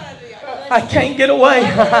 I can't get away.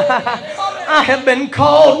 I have been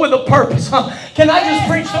called with a purpose. Can I just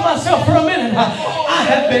preach to myself for a minute? I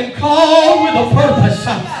have been called with a purpose.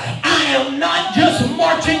 I am not just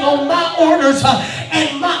marching on my orders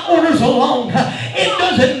and my orders alone. It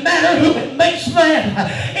doesn't matter who it makes mad.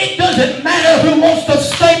 It doesn't matter who wants to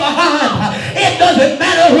stay behind. It doesn't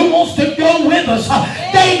matter who wants to go with us.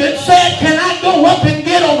 David said, can I go up and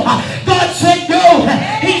get them? God said, go.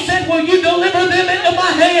 He said, will you deliver them into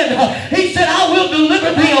my hand? He said, I will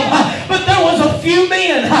deliver them. But there was a few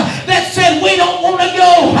men that said, we don't want to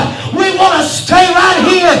go. We want to stay right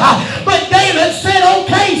here. But David said,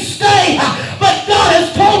 okay, stay. But God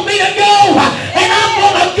has told me to go. And I'm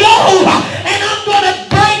going to go. And I'm going to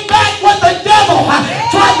bring back what the devil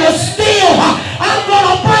tried to steal. I'm going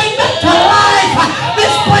to bring back to life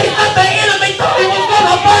this place that the enemy thought he was going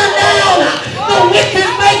to burn down. The wicked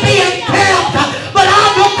may be encamped, but I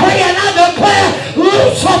decree and I declare,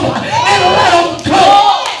 loose them and let them go.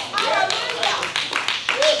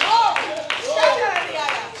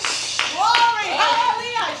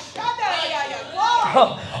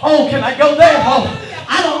 Oh, can I go there? Oh,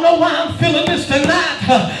 I don't know why I'm feeling this tonight.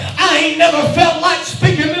 I ain't never felt like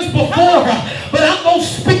speaking this before, but I'm going to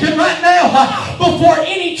speak it right now. Before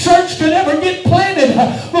any church could ever get planted,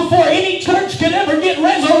 before any church could ever get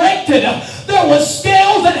resurrected, there was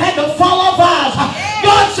scales that had to fall off eyes.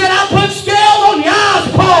 God said, I put scales on your eyes,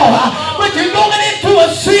 Paul, but you're going into a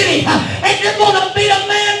city and you're going to meet a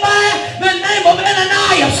man by the name of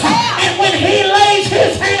Ananias, and when he lays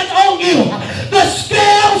his hands on you, the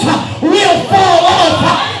scales will fall off.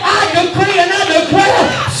 I decree and I declare,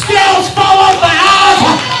 scales fall off the eyes.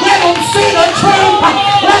 Let them see the truth.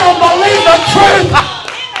 Let them believe the truth.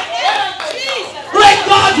 Let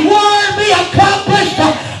God's word be accomplished.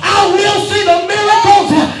 I will see the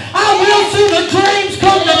miracles. I will see the dreams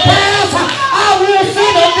come to pass. I will see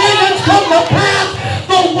the visions come to pass.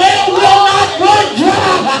 The well will not run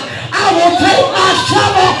dry. I will take my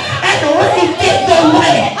shovel and re-dig the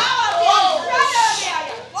way.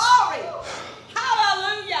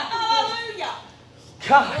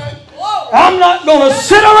 God, I'm not going to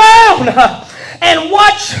sit around and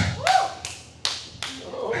watch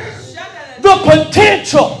the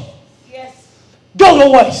potential go to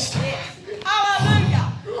waste.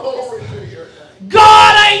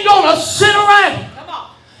 God ain't going to sit around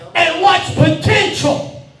and watch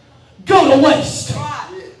potential go to waste.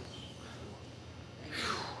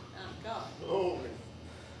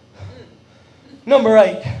 Number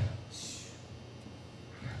 8.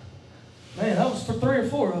 Man, that was for 3 or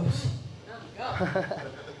 4 of us.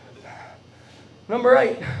 Number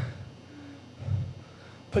 8.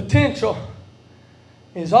 Potential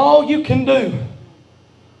is all you can do,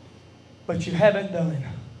 but you haven't done.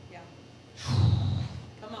 Yeah.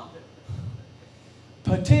 Come on.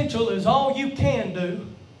 Potential is all you can do,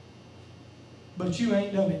 but you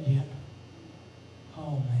ain't done it yet.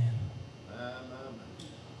 Oh, man.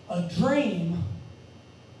 A dream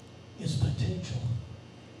is potential.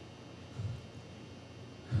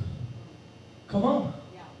 Come on.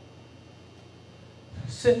 Yeah.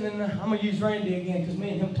 Sitting in there, I'm going to use Randy again because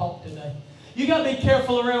me and him talked today. You got to be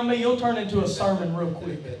careful around me. You'll turn into a sermon real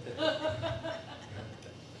quick.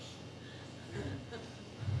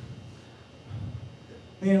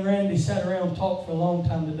 Me and Randy sat around and talked for a long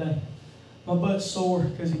time today. My butt's sore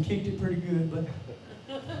because he kicked it pretty good, but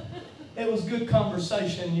it was good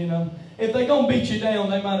conversation, you know. If they're going to beat you down,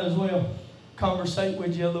 they might as well conversate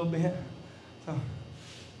with you a little bit. So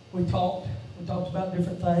we talked. We talked about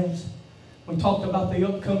different things. We talked about the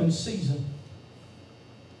upcoming season.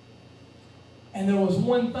 And there was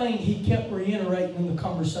one thing he kept reiterating in the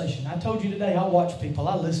conversation. I told you today, I watch people.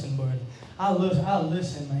 I listen, buddy. I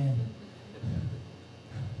listen, man.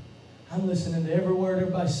 I'm listening to every word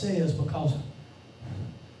everybody says because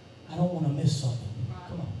I don't want to miss something.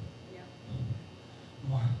 Come on.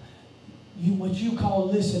 Yeah. What you call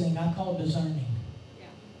listening, I call discerning. Yeah.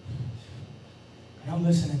 And I'm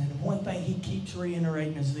listening. And one thing he keeps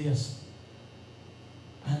reiterating is this.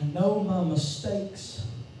 I know my mistakes.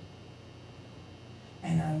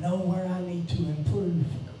 And I know where I need to improve.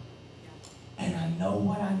 And I know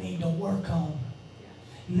what I need to work on.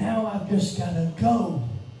 Now I've just got to go.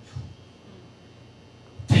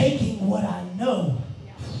 Taking what I know.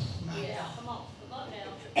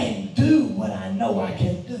 And do what I know I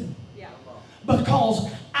can do. Because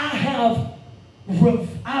I've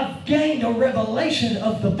gained a revelation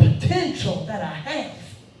of the potential that I have.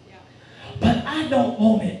 But I don't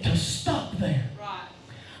want it to stop there.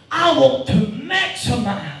 I want to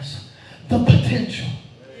maximize the potential.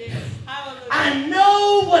 I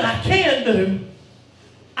know what I can do.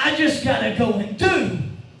 I just got to go and do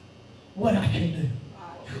what I can do.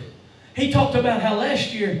 He talked about how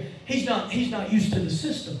last year he's not used to the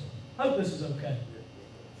system. I hope this is okay.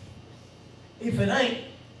 If it ain't,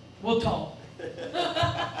 we'll talk.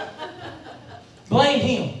 Blame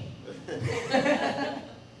him.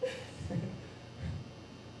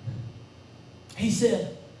 He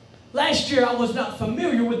said, last year I was not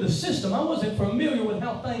familiar with the system. I wasn't familiar with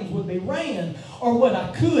how things would be ran or what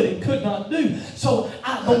I could and could not do. So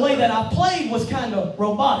the way that I played was kind of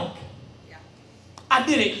robotic. I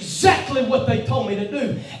did exactly what they told me to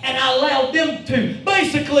do. And I allowed them to,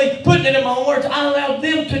 basically, putting it in my own words, I allowed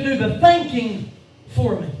them to do the thinking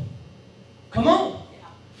for me. Come on.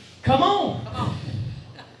 Come on. Come on.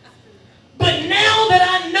 But now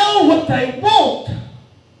that I know what they want,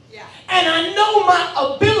 and I know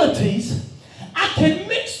my abilities, I can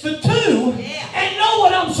mix the two and know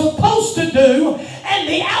what I'm supposed to do and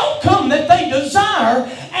the outcome that they desire.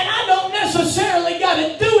 And I don't necessarily got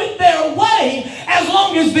to do it their way as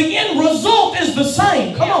long as the end result is the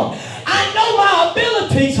same. Come on. I know my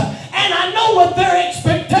abilities and I know what their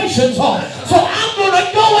expectations are. So I'm going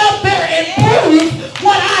to go out there and prove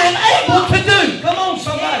what I am able to do. Come on,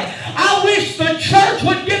 somebody. I wish the church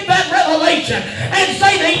would get that revelation and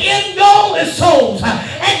say the end goal is souls,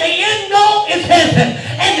 and the end goal is heaven,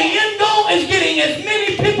 and the end goal is getting as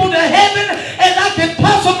many people to heaven as I can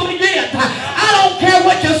possibly get. I don't care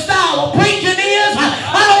what your style of preaching is.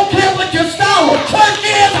 I don't care what your style of church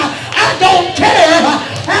is. I don't care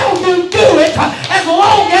how you do it as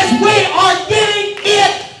long as we are getting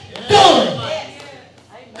it done.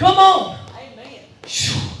 Come on.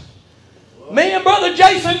 Me and Brother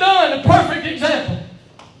Jason Dunn, a perfect example.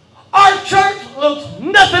 Our church looks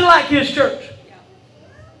nothing like his church.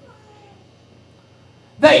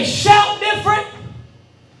 They shout different.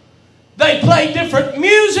 They play different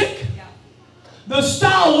music. The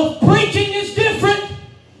style of preaching is different.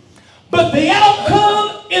 But the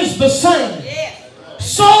outcome is the same.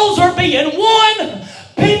 Souls are being won.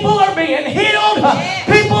 People are being healed.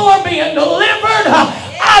 People are being delivered.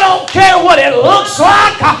 I don't care what it looks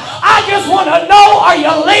like. I just want to know, are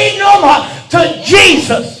you leading them to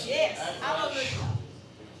Jesus?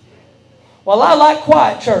 Well, I like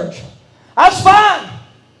quiet church. That's fine.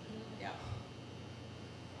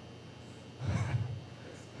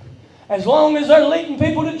 As long as they're leading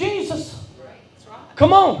people to Jesus.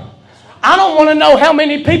 Come on. I don't want to know how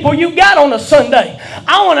many people you got on a Sunday.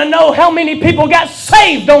 I want to know how many people got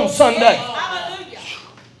saved on Sunday.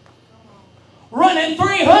 Running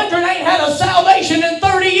 300 ain't had a salvation in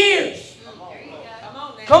 30 years.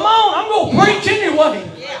 Come on, I'm going to preach anyway.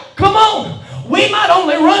 Come on. We might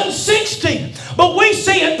only run 60, but we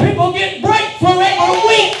seeing people get breakthrough every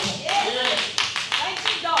week.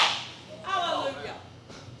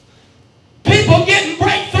 People getting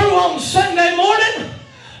breakthrough on Sunday morning.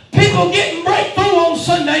 People getting breakthrough on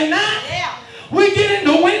Sunday night. We get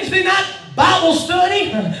into Wednesday night Bible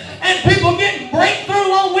study, and people getting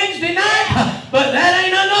breakthrough on Wednesday night. But that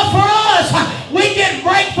ain't enough for us. We get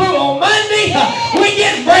breakthrough on Monday. We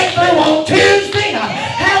get breakthrough on Tuesday.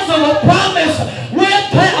 House of the Promise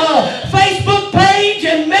Facebook page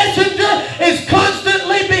and Messenger is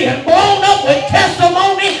constantly being blown up with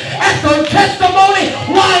testimony after testimony.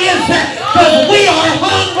 Why is that? Because we are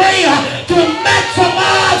hungry to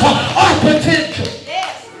maximize our potential.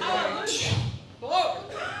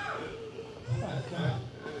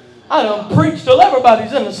 I done preached till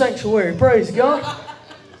everybody's in the sanctuary. Praise God.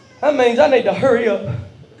 That means I need to hurry up.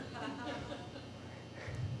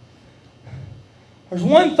 There's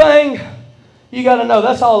one thing you got to know.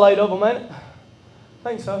 That's all 8 of them, ain't it? I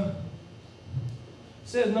think so. It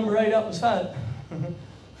says number 8 up beside it.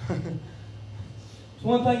 There's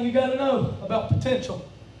one thing you got to know about potential.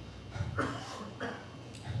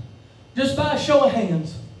 Just by a show of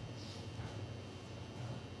hands.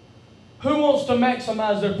 Who wants to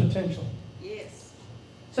maximize their potential? Yes.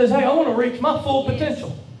 Says, hey, I want to reach my full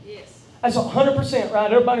potential. Yes. That's 100%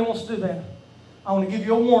 right. Everybody wants to do that. I want to give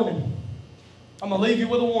you a warning. I'm going to leave you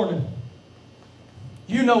with a warning.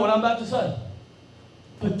 You know what I'm about to say.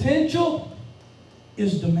 Potential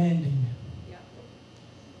is demanding. Yeah.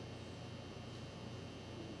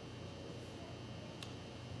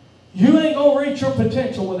 You ain't going to reach your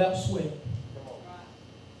potential without sweat.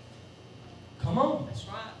 Come on. That's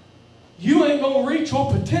right. You ain't going to reach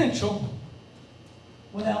your potential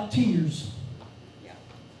without tears. Yeah.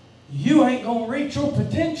 You ain't going to reach your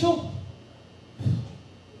potential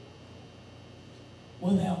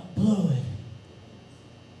without blood.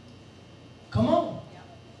 Come on. Yeah.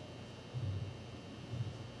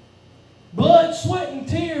 blood, sweat, and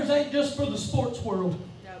tears ain't just for the sports world.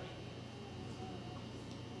 No.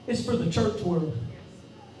 It's for the church world.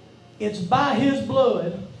 It's by His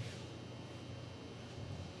blood,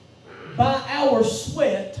 by our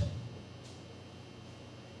sweat,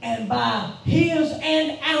 and by His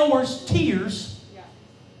and our tears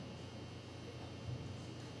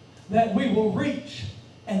that we will reach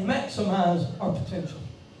and maximize our potential.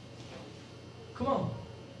 Come on.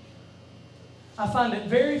 I find it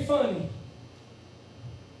very funny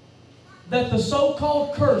that the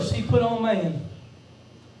so-called curse He put on man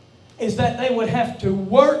is that they would have to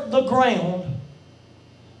work the ground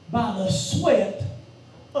by the sweat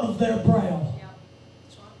of their brow. Yeah.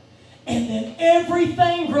 That's right. And then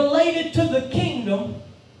everything related to the kingdom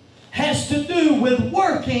has to do with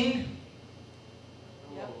working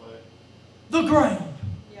the ground.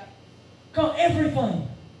 Yeah. Come on, everything.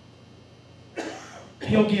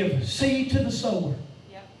 He'll give seed to the sower.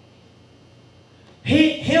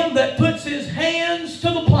 Him that puts his hands to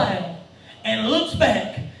the plow and looks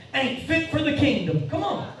back ain't fit for the kingdom. Come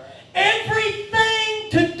on. Everything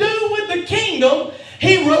to do with the kingdom,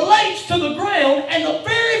 He relates to the ground. And the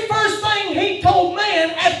very first thing He told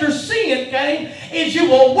man after sin came is, you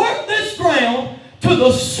will work this ground to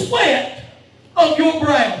the sweat of your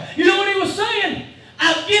brow. You know what He was saying?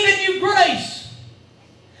 I've given you grace.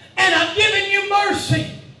 And I've given you mercy.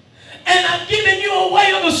 And I've given you a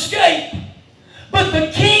way of escape. But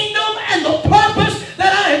the kingdom and the purpose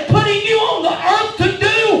that I am putting you on the earth to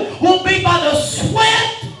do will be by the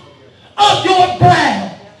sweat of your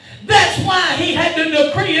brow. That's why He had to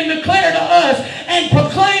decree and declare to us and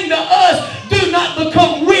proclaim to us, do not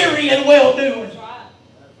become weary in well-doing.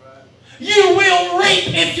 You will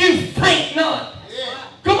reap if you faint not.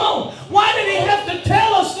 Come on. Why did He have to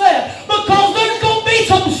tell us that? Because there's going to be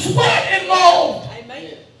some sweat involved.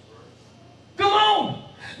 Amen. Come on.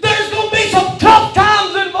 There's going to be some tough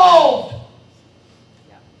times involved.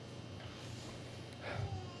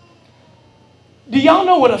 Do y'all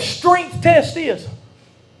know what a strength test is?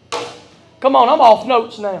 Come on, I'm off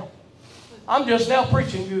notes now. I'm just now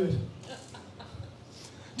preaching good.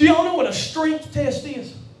 Do y'all know what a strength test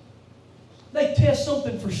is? They test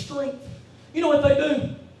something for strength. You know what they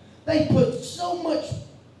do? They put so much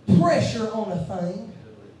pressure on a thing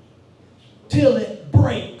till it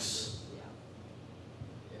breaks.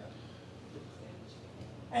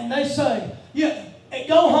 And they say, yeah,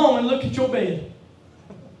 go home and look at your bed.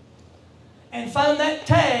 And find that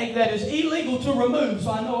tag that is illegal to remove.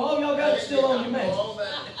 So I know all y'all got it still on your mattress.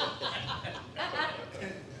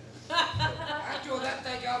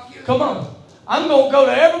 Come on. I'm going to go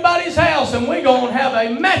to everybody's house and we're going to have a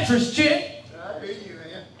mattress check.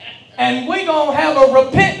 And we're going to have a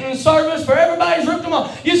repentance service for everybody's ripped them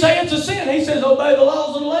off. You say it's a sin. He says, obey the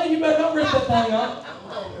laws of the land. You better not rip that thing off.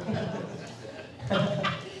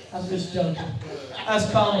 I'm just joking.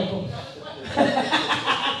 That's comical.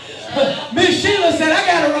 Miss Sheila said, I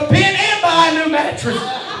got to repent and buy a new mattress.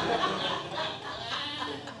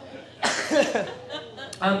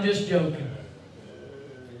 I'm just joking.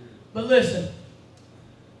 But listen,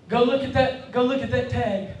 go look at that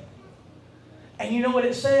tag. And you know what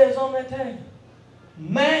it says on that tag?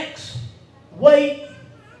 Max weight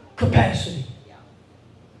capacity.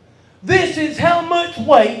 This is how much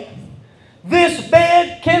weight this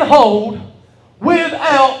bed can hold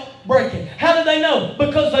without breaking. How did they know?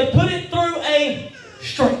 Because they put it through a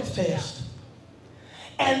strength test.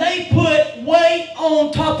 And they put weight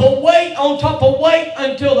on top of weight on top of weight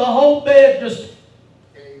until the whole bed just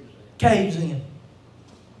caves in.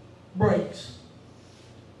 Breaks.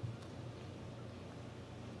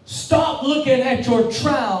 Stop looking at your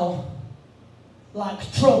trial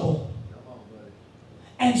like trouble.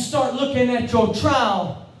 And start looking at your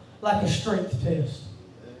trial like a strength test.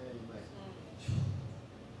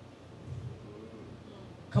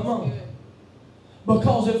 Come on.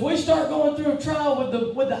 Because if we start going through a trial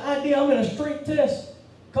with the idea I'm in a strength test,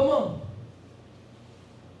 come on.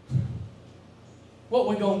 What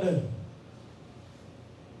we going to do?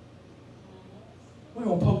 We're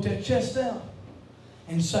going to poke that chest out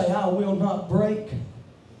and say, I will not break.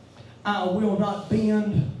 I will not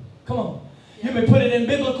bend. Come on. You may put it in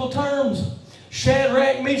biblical terms.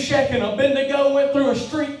 Shadrach, Meshach, and Abednego went through a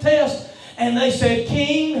strength test and they said,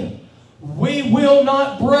 King, we will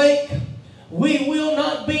not break. We will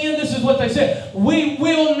not bend. This is what they said. We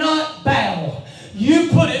will not bow. You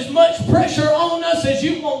put as much pressure on us as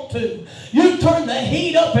you want to. You turn the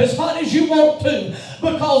heat up as hot as you want to.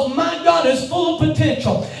 Because my God is full of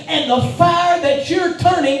potential. And the fire that you're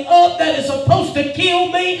turning up that is supposed to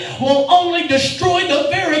kill me will only destroy the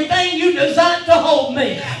very thing you designed to hold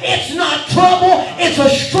me. It's not trouble. It's a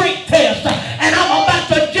strength test. And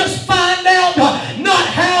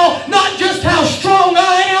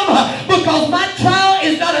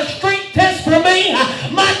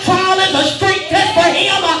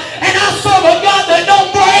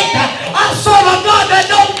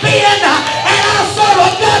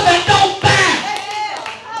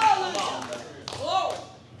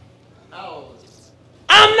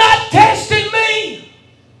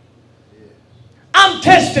I'm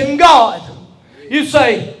testing God. You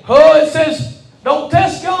say, oh, it says, don't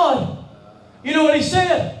test God. You know what He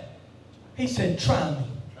said? He said, try me.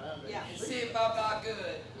 Yeah. See if I'm not good.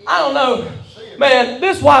 I don't know. Man,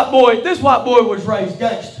 this white boy was raised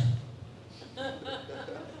gangster.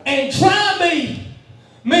 And try me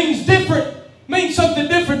means something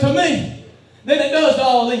different to me than it does to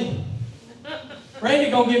all of them. Randy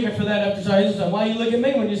gonna get me for that after service. So why you look at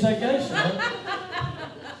me when you say gangster? Man?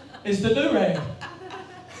 It's the do-rag.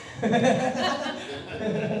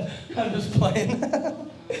 I'm just playing.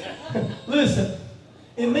 Listen,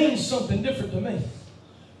 it means something different to me.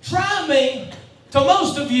 Try me, to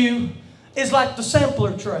most of you, is like the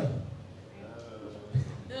sampler tray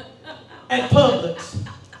at Publix.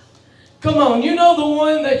 Come on, you know the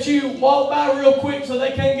one that you walk by real quick so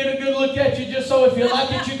they can't get a good look at you, just so if you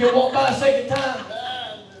like it, you can walk by a second time.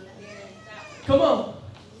 Come on.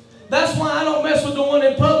 That's why I don't mess with the one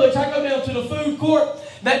in Publix. I go down to the food court,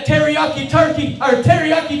 that teriyaki turkey, or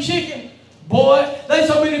teriyaki chicken. Boy, there's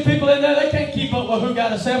so many people in there, they can't keep up with who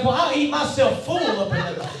got a sample. I'll eat myself full up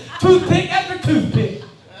in there. Toothpick after toothpick.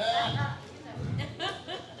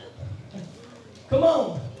 Come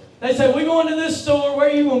on. They say, we're going to this store. Where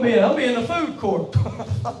are you going to be at? I'll be in the food court.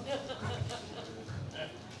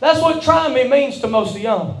 That's what try me means to most of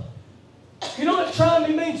y'all. You know what try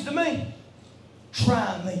me means to me?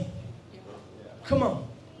 Try me. Come on.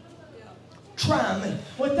 Try me.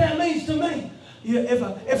 What that means to me,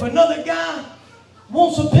 if another guy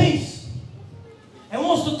wants a piece and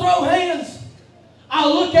wants to throw hands,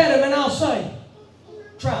 I'll look at him and I'll say,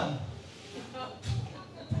 try me.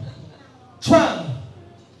 Try me.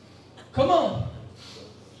 Come on.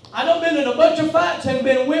 I done been in a bunch of fights and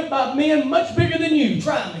been whipped by men much bigger than you.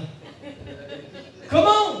 Try me. Come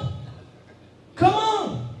on. Come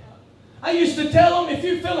on. I used to tell them, if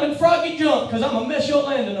you're feeling froggy, jump, because I'm going to mess your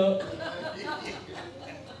landing up.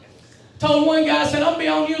 Told one guy, I said, I'll be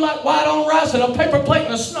on you like white on rice and a paper plate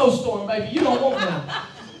in a snowstorm, baby. You don't want that.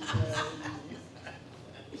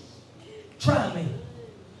 Try me.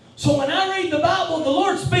 So when I read the Bible, the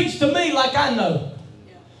Lord speaks to me like I know.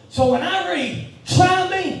 So when I read, try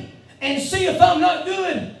me and see if I'm not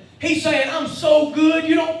good, He's saying, I'm so good,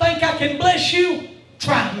 you don't think I can bless you?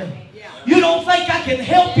 Try me. You don't think I can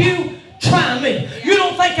help you? Try me. You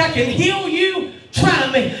don't think I can heal you?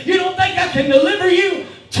 Try me. You don't think I can deliver you?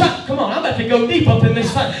 Try. Come on, I'm about to go deep up in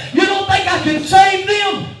this thing. You don't think I can save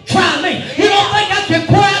them? Try me. You don't think I can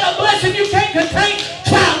pour out a blessing you can't contain?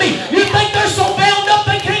 Try me. You think they're so bound up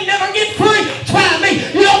they can't never get free? Try me.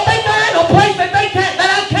 You don't think they're in a place that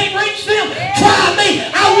I can't reach them? Try me.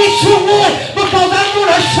 I wish you would, because I'm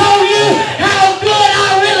going to show you how good I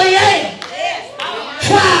really am.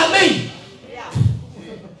 Try me.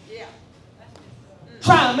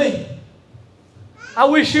 Try me. I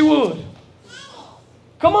wish you would.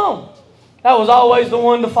 Come on. That was always the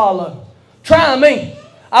one to follow. Try me.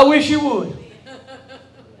 I wish you would.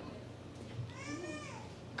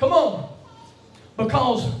 Come on.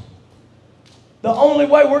 Because the only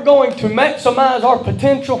way we're going to maximize our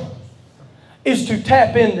potential is to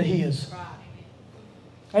tap into His.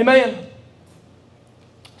 Amen.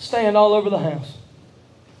 Stand all over the house.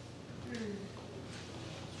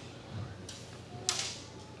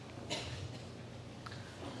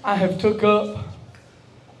 I have took up.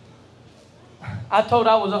 I said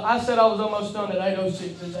I was almost done at 8:06.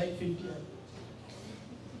 It's 8:58.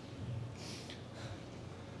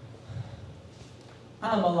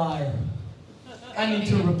 I'm a liar. I need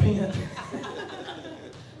to repent.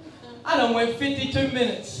 I done went 52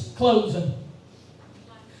 minutes closing.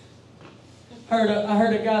 I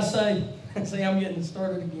heard a guy say, see, I'm getting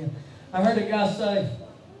started again. I heard a guy say,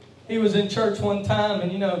 he was in church one time,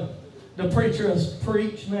 and you know, the preacher will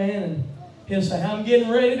preach, man, and he'll say, I'm getting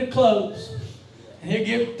ready to close. And he'll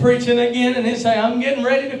get preaching again, and he'll say, I'm getting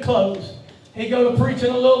ready to close. He'll go to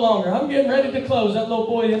preaching a little longer. I'm getting ready to close. That little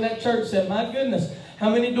boy in that church said, my goodness, how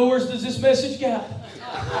many doors does this message got?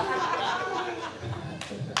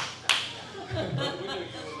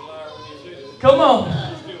 Come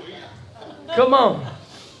on. Come on.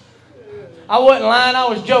 I wasn't lying, I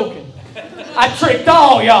was joking. I tricked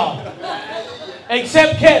all y'all.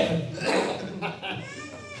 Except Kevin.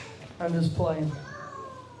 I'm just playing.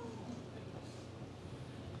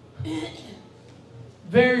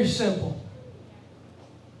 Very simple.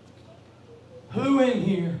 Who in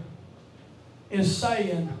here is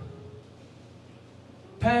saying,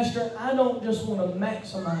 Pastor, I don't just want to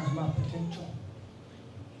maximize my potential,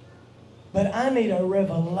 but I need a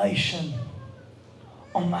revelation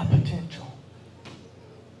on my potential.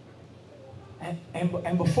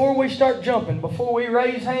 And before we start jumping, before we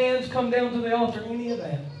raise hands, come down to the altar, any of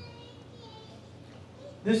that,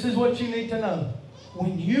 This is what you need to know.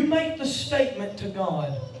 When you make the statement to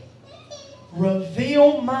God,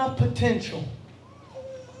 reveal my potential,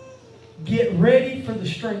 get ready for the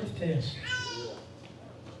strength test.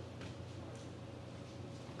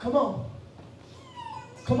 Come on.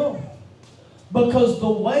 Come on. Because the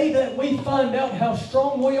way that we find out how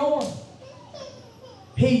strong we are,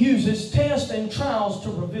 He uses tests and trials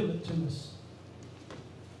to reveal it to us.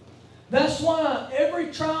 That's why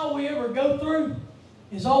every trial we ever go through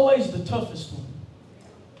is always the toughest one.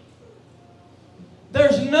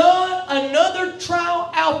 There's not another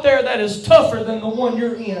trial out there that is tougher than the one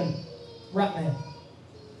you're in right now.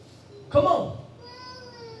 Come on.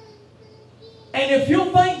 And if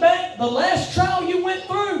you'll think back, the last trial you went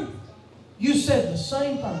through, you said the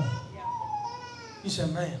same thing. You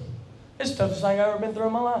said, man, it's the toughest thing I've ever been through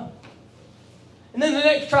in my life. And then the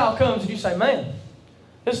next trial comes and you say, man,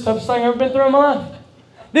 this is the toughest thing I've ever been through in my life.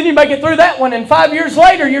 Then you make it through that one, and 5 years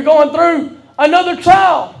later you're going through another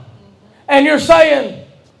trial. And you're saying,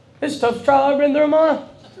 this is the toughest trial I've ever been through in my life.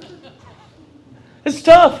 It's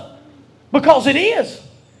tough. Because it is.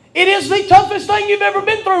 It is the toughest thing you've ever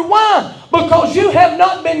been through. Why? Because you have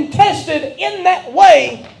not been tested in that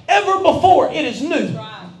way ever before. It is new.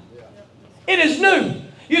 It is new.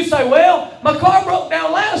 You say, well, my car broke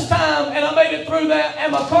down last time and I made it through that,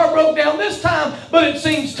 and my car broke down this time, but it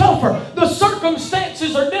seems tougher. The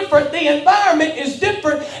circumstances are different. The environment is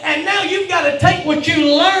different. And now you've got to take what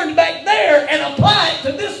you learned back there and apply it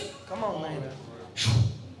to this. Come on, man.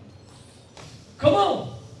 Come on.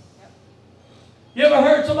 You ever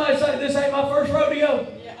heard somebody say, this ain't my first rodeo?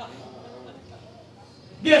 Yeah.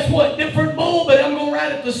 Guess what? Different bull, but I'm going to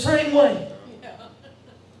ride it the same way.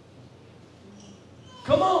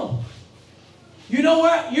 Come on. You know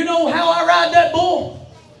how I ride that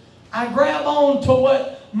bull? I grab on to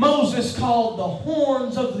what Moses called the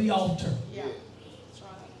horns of the altar. Yeah. That's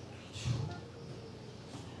right.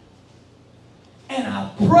 And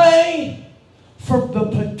I pray for the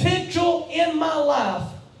potential in my life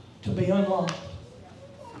to be unlocked.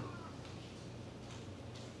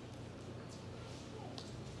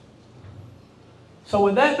 So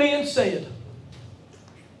with that being said,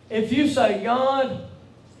 if you say, God,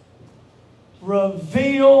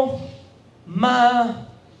 reveal my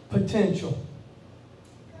potential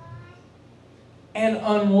and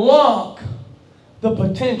unlock the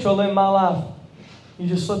potential in my life, you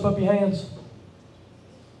just slip up your hands.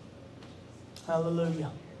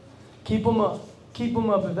 Hallelujah. Keep them up. Keep them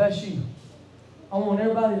up if that's you. I want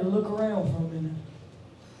everybody to look around for a minute.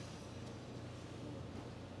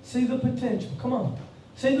 See the potential. Come on.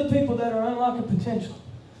 See the people that are unlocking potential.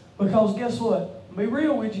 Because guess what? Be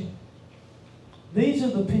real with you. These are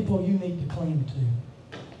the people you need to cling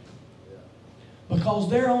to. Because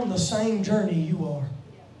they're on the same journey you are.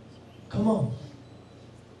 Come on.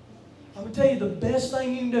 I'm going to tell you the best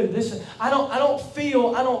thing you can do. Listen, I don't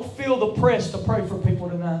feel the press to pray for people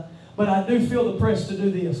tonight. But I do feel the press to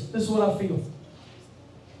do this. This is what I feel.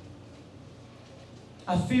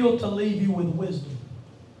 I feel to leave you with wisdom.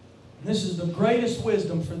 And this is the greatest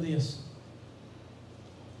wisdom for this.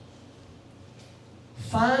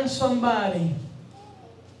 Find somebody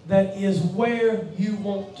that is where you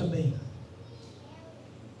want to be.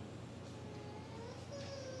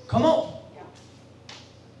 Come on.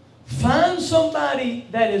 Find somebody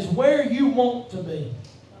that is where you want to be.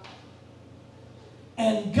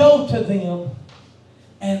 And go to them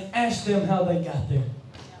and ask them how they got there.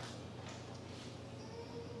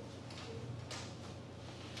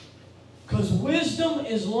 Because wisdom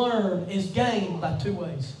is gained by two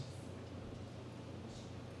ways.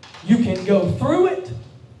 You can go through it,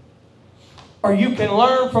 or you can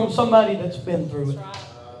learn from somebody that's been through it.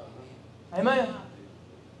 Amen.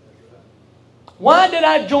 Why did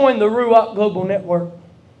I join the Ruach Global Network?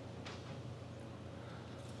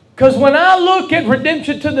 Because when I look at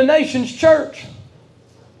Redemption to the Nations Church,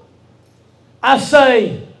 I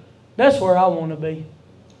say, that's where I want to be.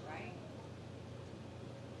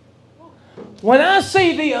 When I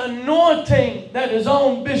see the anointing that is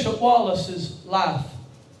on Bishop Wallace's life,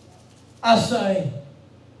 I say,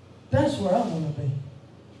 that's where I want to be.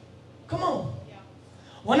 Come on.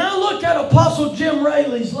 When I look at Apostle Jim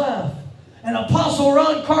Rayleigh's life and Apostle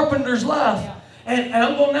Ron Carpenter's life, and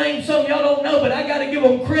I'm going to name some y'all don't know, but I got to give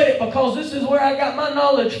them credit because this is where I got my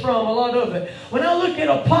knowledge from, a lot of it. When I look at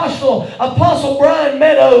Apostle Brian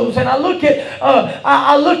Meadows, and I look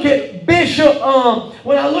at Bishop,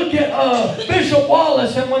 when I look at Bishop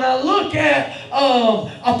Wallace, and when I look at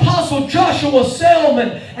Apostle Joshua Selman,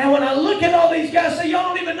 and when I look at all these guys, say, y'all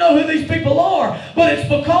don't even know who these people are, but it's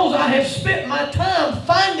because I have spent my time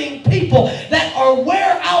finding people that are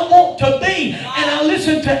where I want to be, and I listen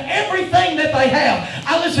listen to everything that they have.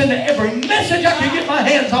 I listen to every message I can get my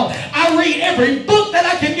hands on. I read every book that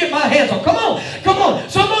I can get my hands on. Come on, come on.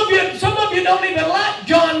 Some of you don't even like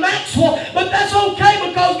John Maxwell, but that's okay,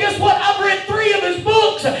 because guess what? I've read 3 of his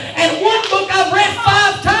books, and one book I've read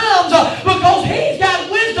 5 times because he's got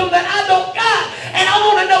wisdom that I don't got, and I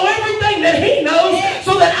want to know everything that he knows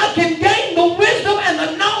so that I can gain the wisdom and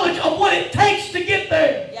the knowledge of what it takes to get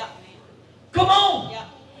there. Yeah. Come on. Yeah.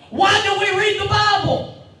 Why do we read the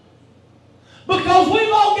Bible? Because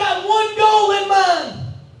we've all got one goal in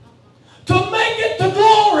mind: to make it to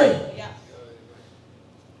glory. Yeah.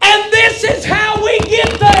 And this is how we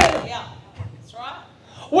get there. Yeah. That's right.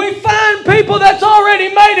 We find people that's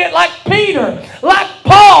already made it, like Peter, like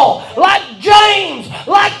Paul, like James,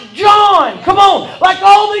 like John. Come on, like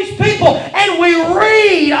all these people. And we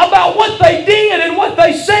read about what they did and what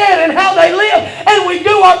they said and how they lived. And we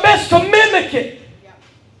do our best to mimic it. Yeah.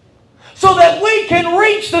 So that we can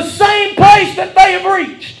reach the same place that they have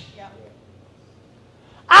reached. Yeah.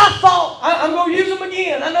 I thought, I'm going to use him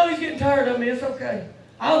again. I know he's getting tired of me. It's okay.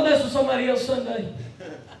 I'll mess with somebody else Sunday.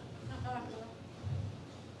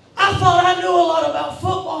 I thought I knew a lot about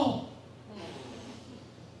football.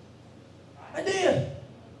 I did.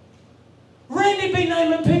 Randy be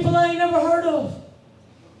naming people I ain't never heard of.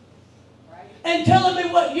 And telling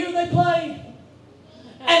me what year they played.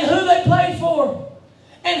 And who they played for.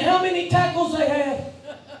 And how many tackles they had.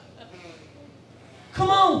 Come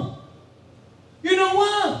on. You know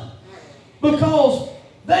why? Because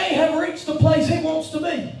they have reached the place he wants to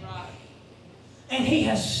be. And he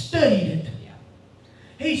has studied it.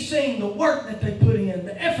 He's seen the work that they put in,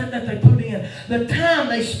 the effort that they put in, the time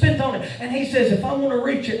they spent on it. And he says, if I want to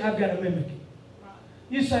reach it, I've got to mimic it.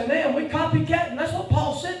 You say, man, we copycat. And that's what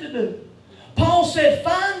Paul said to do. Paul said,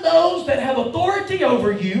 find those that have authority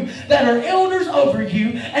over you, that are elders over you,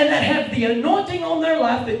 and that have the anointing on their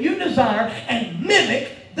life that you desire, and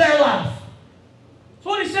mimic their life. That's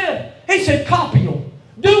what he said. He said, copy them.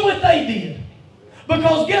 Do what they did.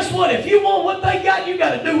 Because guess what? If you want what they got, you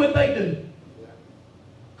got to do what they do.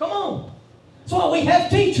 Come on. That's why we have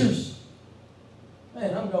teachers.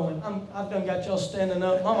 Man, I've done got y'all standing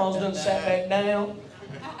up. Mama's done sat back down.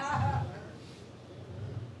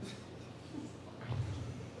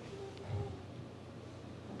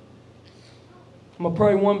 I'm going to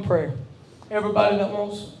pray one prayer. Everybody that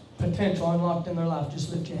wants potential unlocked in their life,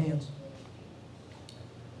 just lift your hands.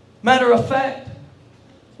 Matter of fact,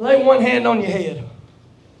 lay one hand on your head.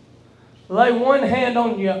 Lay one hand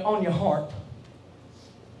on your heart.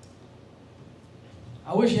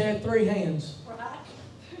 I wish you had 3 hands.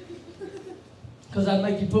 Because I'd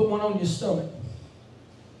make you put one on your stomach.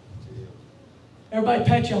 Everybody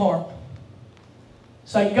pat your heart.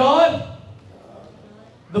 Say, God,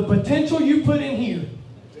 the potential you put in here.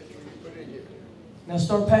 Now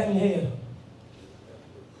start patting your head.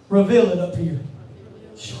 Reveal it up here.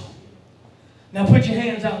 Now put your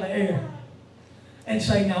hands out in the air. And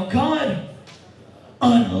say, now God,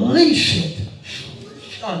 unleash it.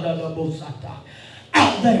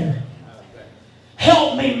 Out there.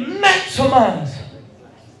 Help me maximize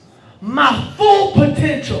my full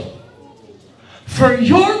potential for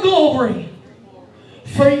your glory,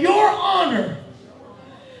 for your honor,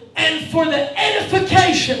 and for the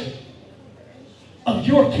edification of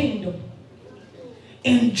your kingdom.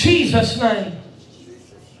 In Jesus' name.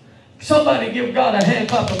 Somebody give God a hand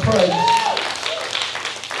clap of praise.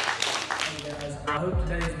 Hey guys, I hope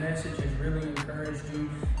today's message has really encouraged you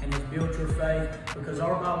and has built your faith, because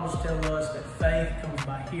our Bibles tell us that faith comes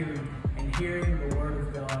by hearing, and hearing the Word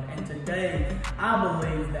of God. And today, I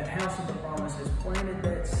believe that House of the Promise has planted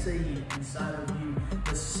that seed inside of you,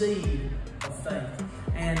 the seed of faith.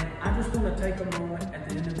 And I just want to take a moment at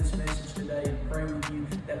the end of this message today and pray with you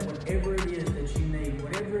that whatever it is that you need,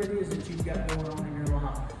 whatever it is that you've got going on in your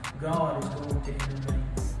life, God is going to intervene.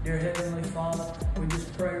 Dear Heavenly Father, we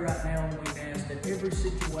just pray right now and we ask that every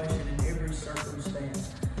situation and every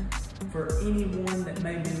circumstance, for anyone that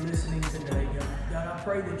may be listening today, God, I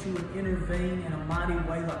pray that you would intervene in a mighty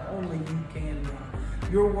way like only you can,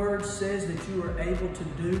 God. Your word says that you are able to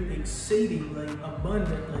do exceedingly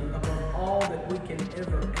abundantly above all that we can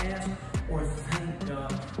ever ask or think,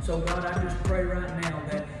 God. So God, I just pray right now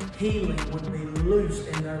that healing would be loosed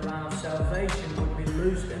in their lives, salvation would be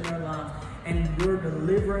loosed in their lives, and your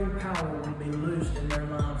delivering power would be loosed in their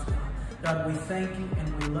lives, God. God, we thank you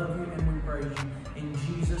and we love you and we praise you. In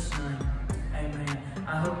Jesus' name, amen.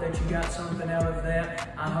 I hope that you got something out of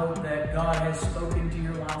that. I hope that God has spoken to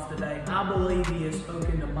your life today. I believe he has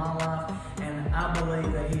spoken to my life, and I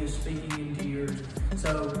believe that he is speaking into yours.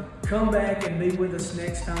 So come back and be with us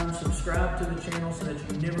next time. Subscribe to the channel so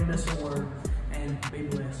that you never miss a word. and be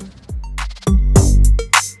blessed.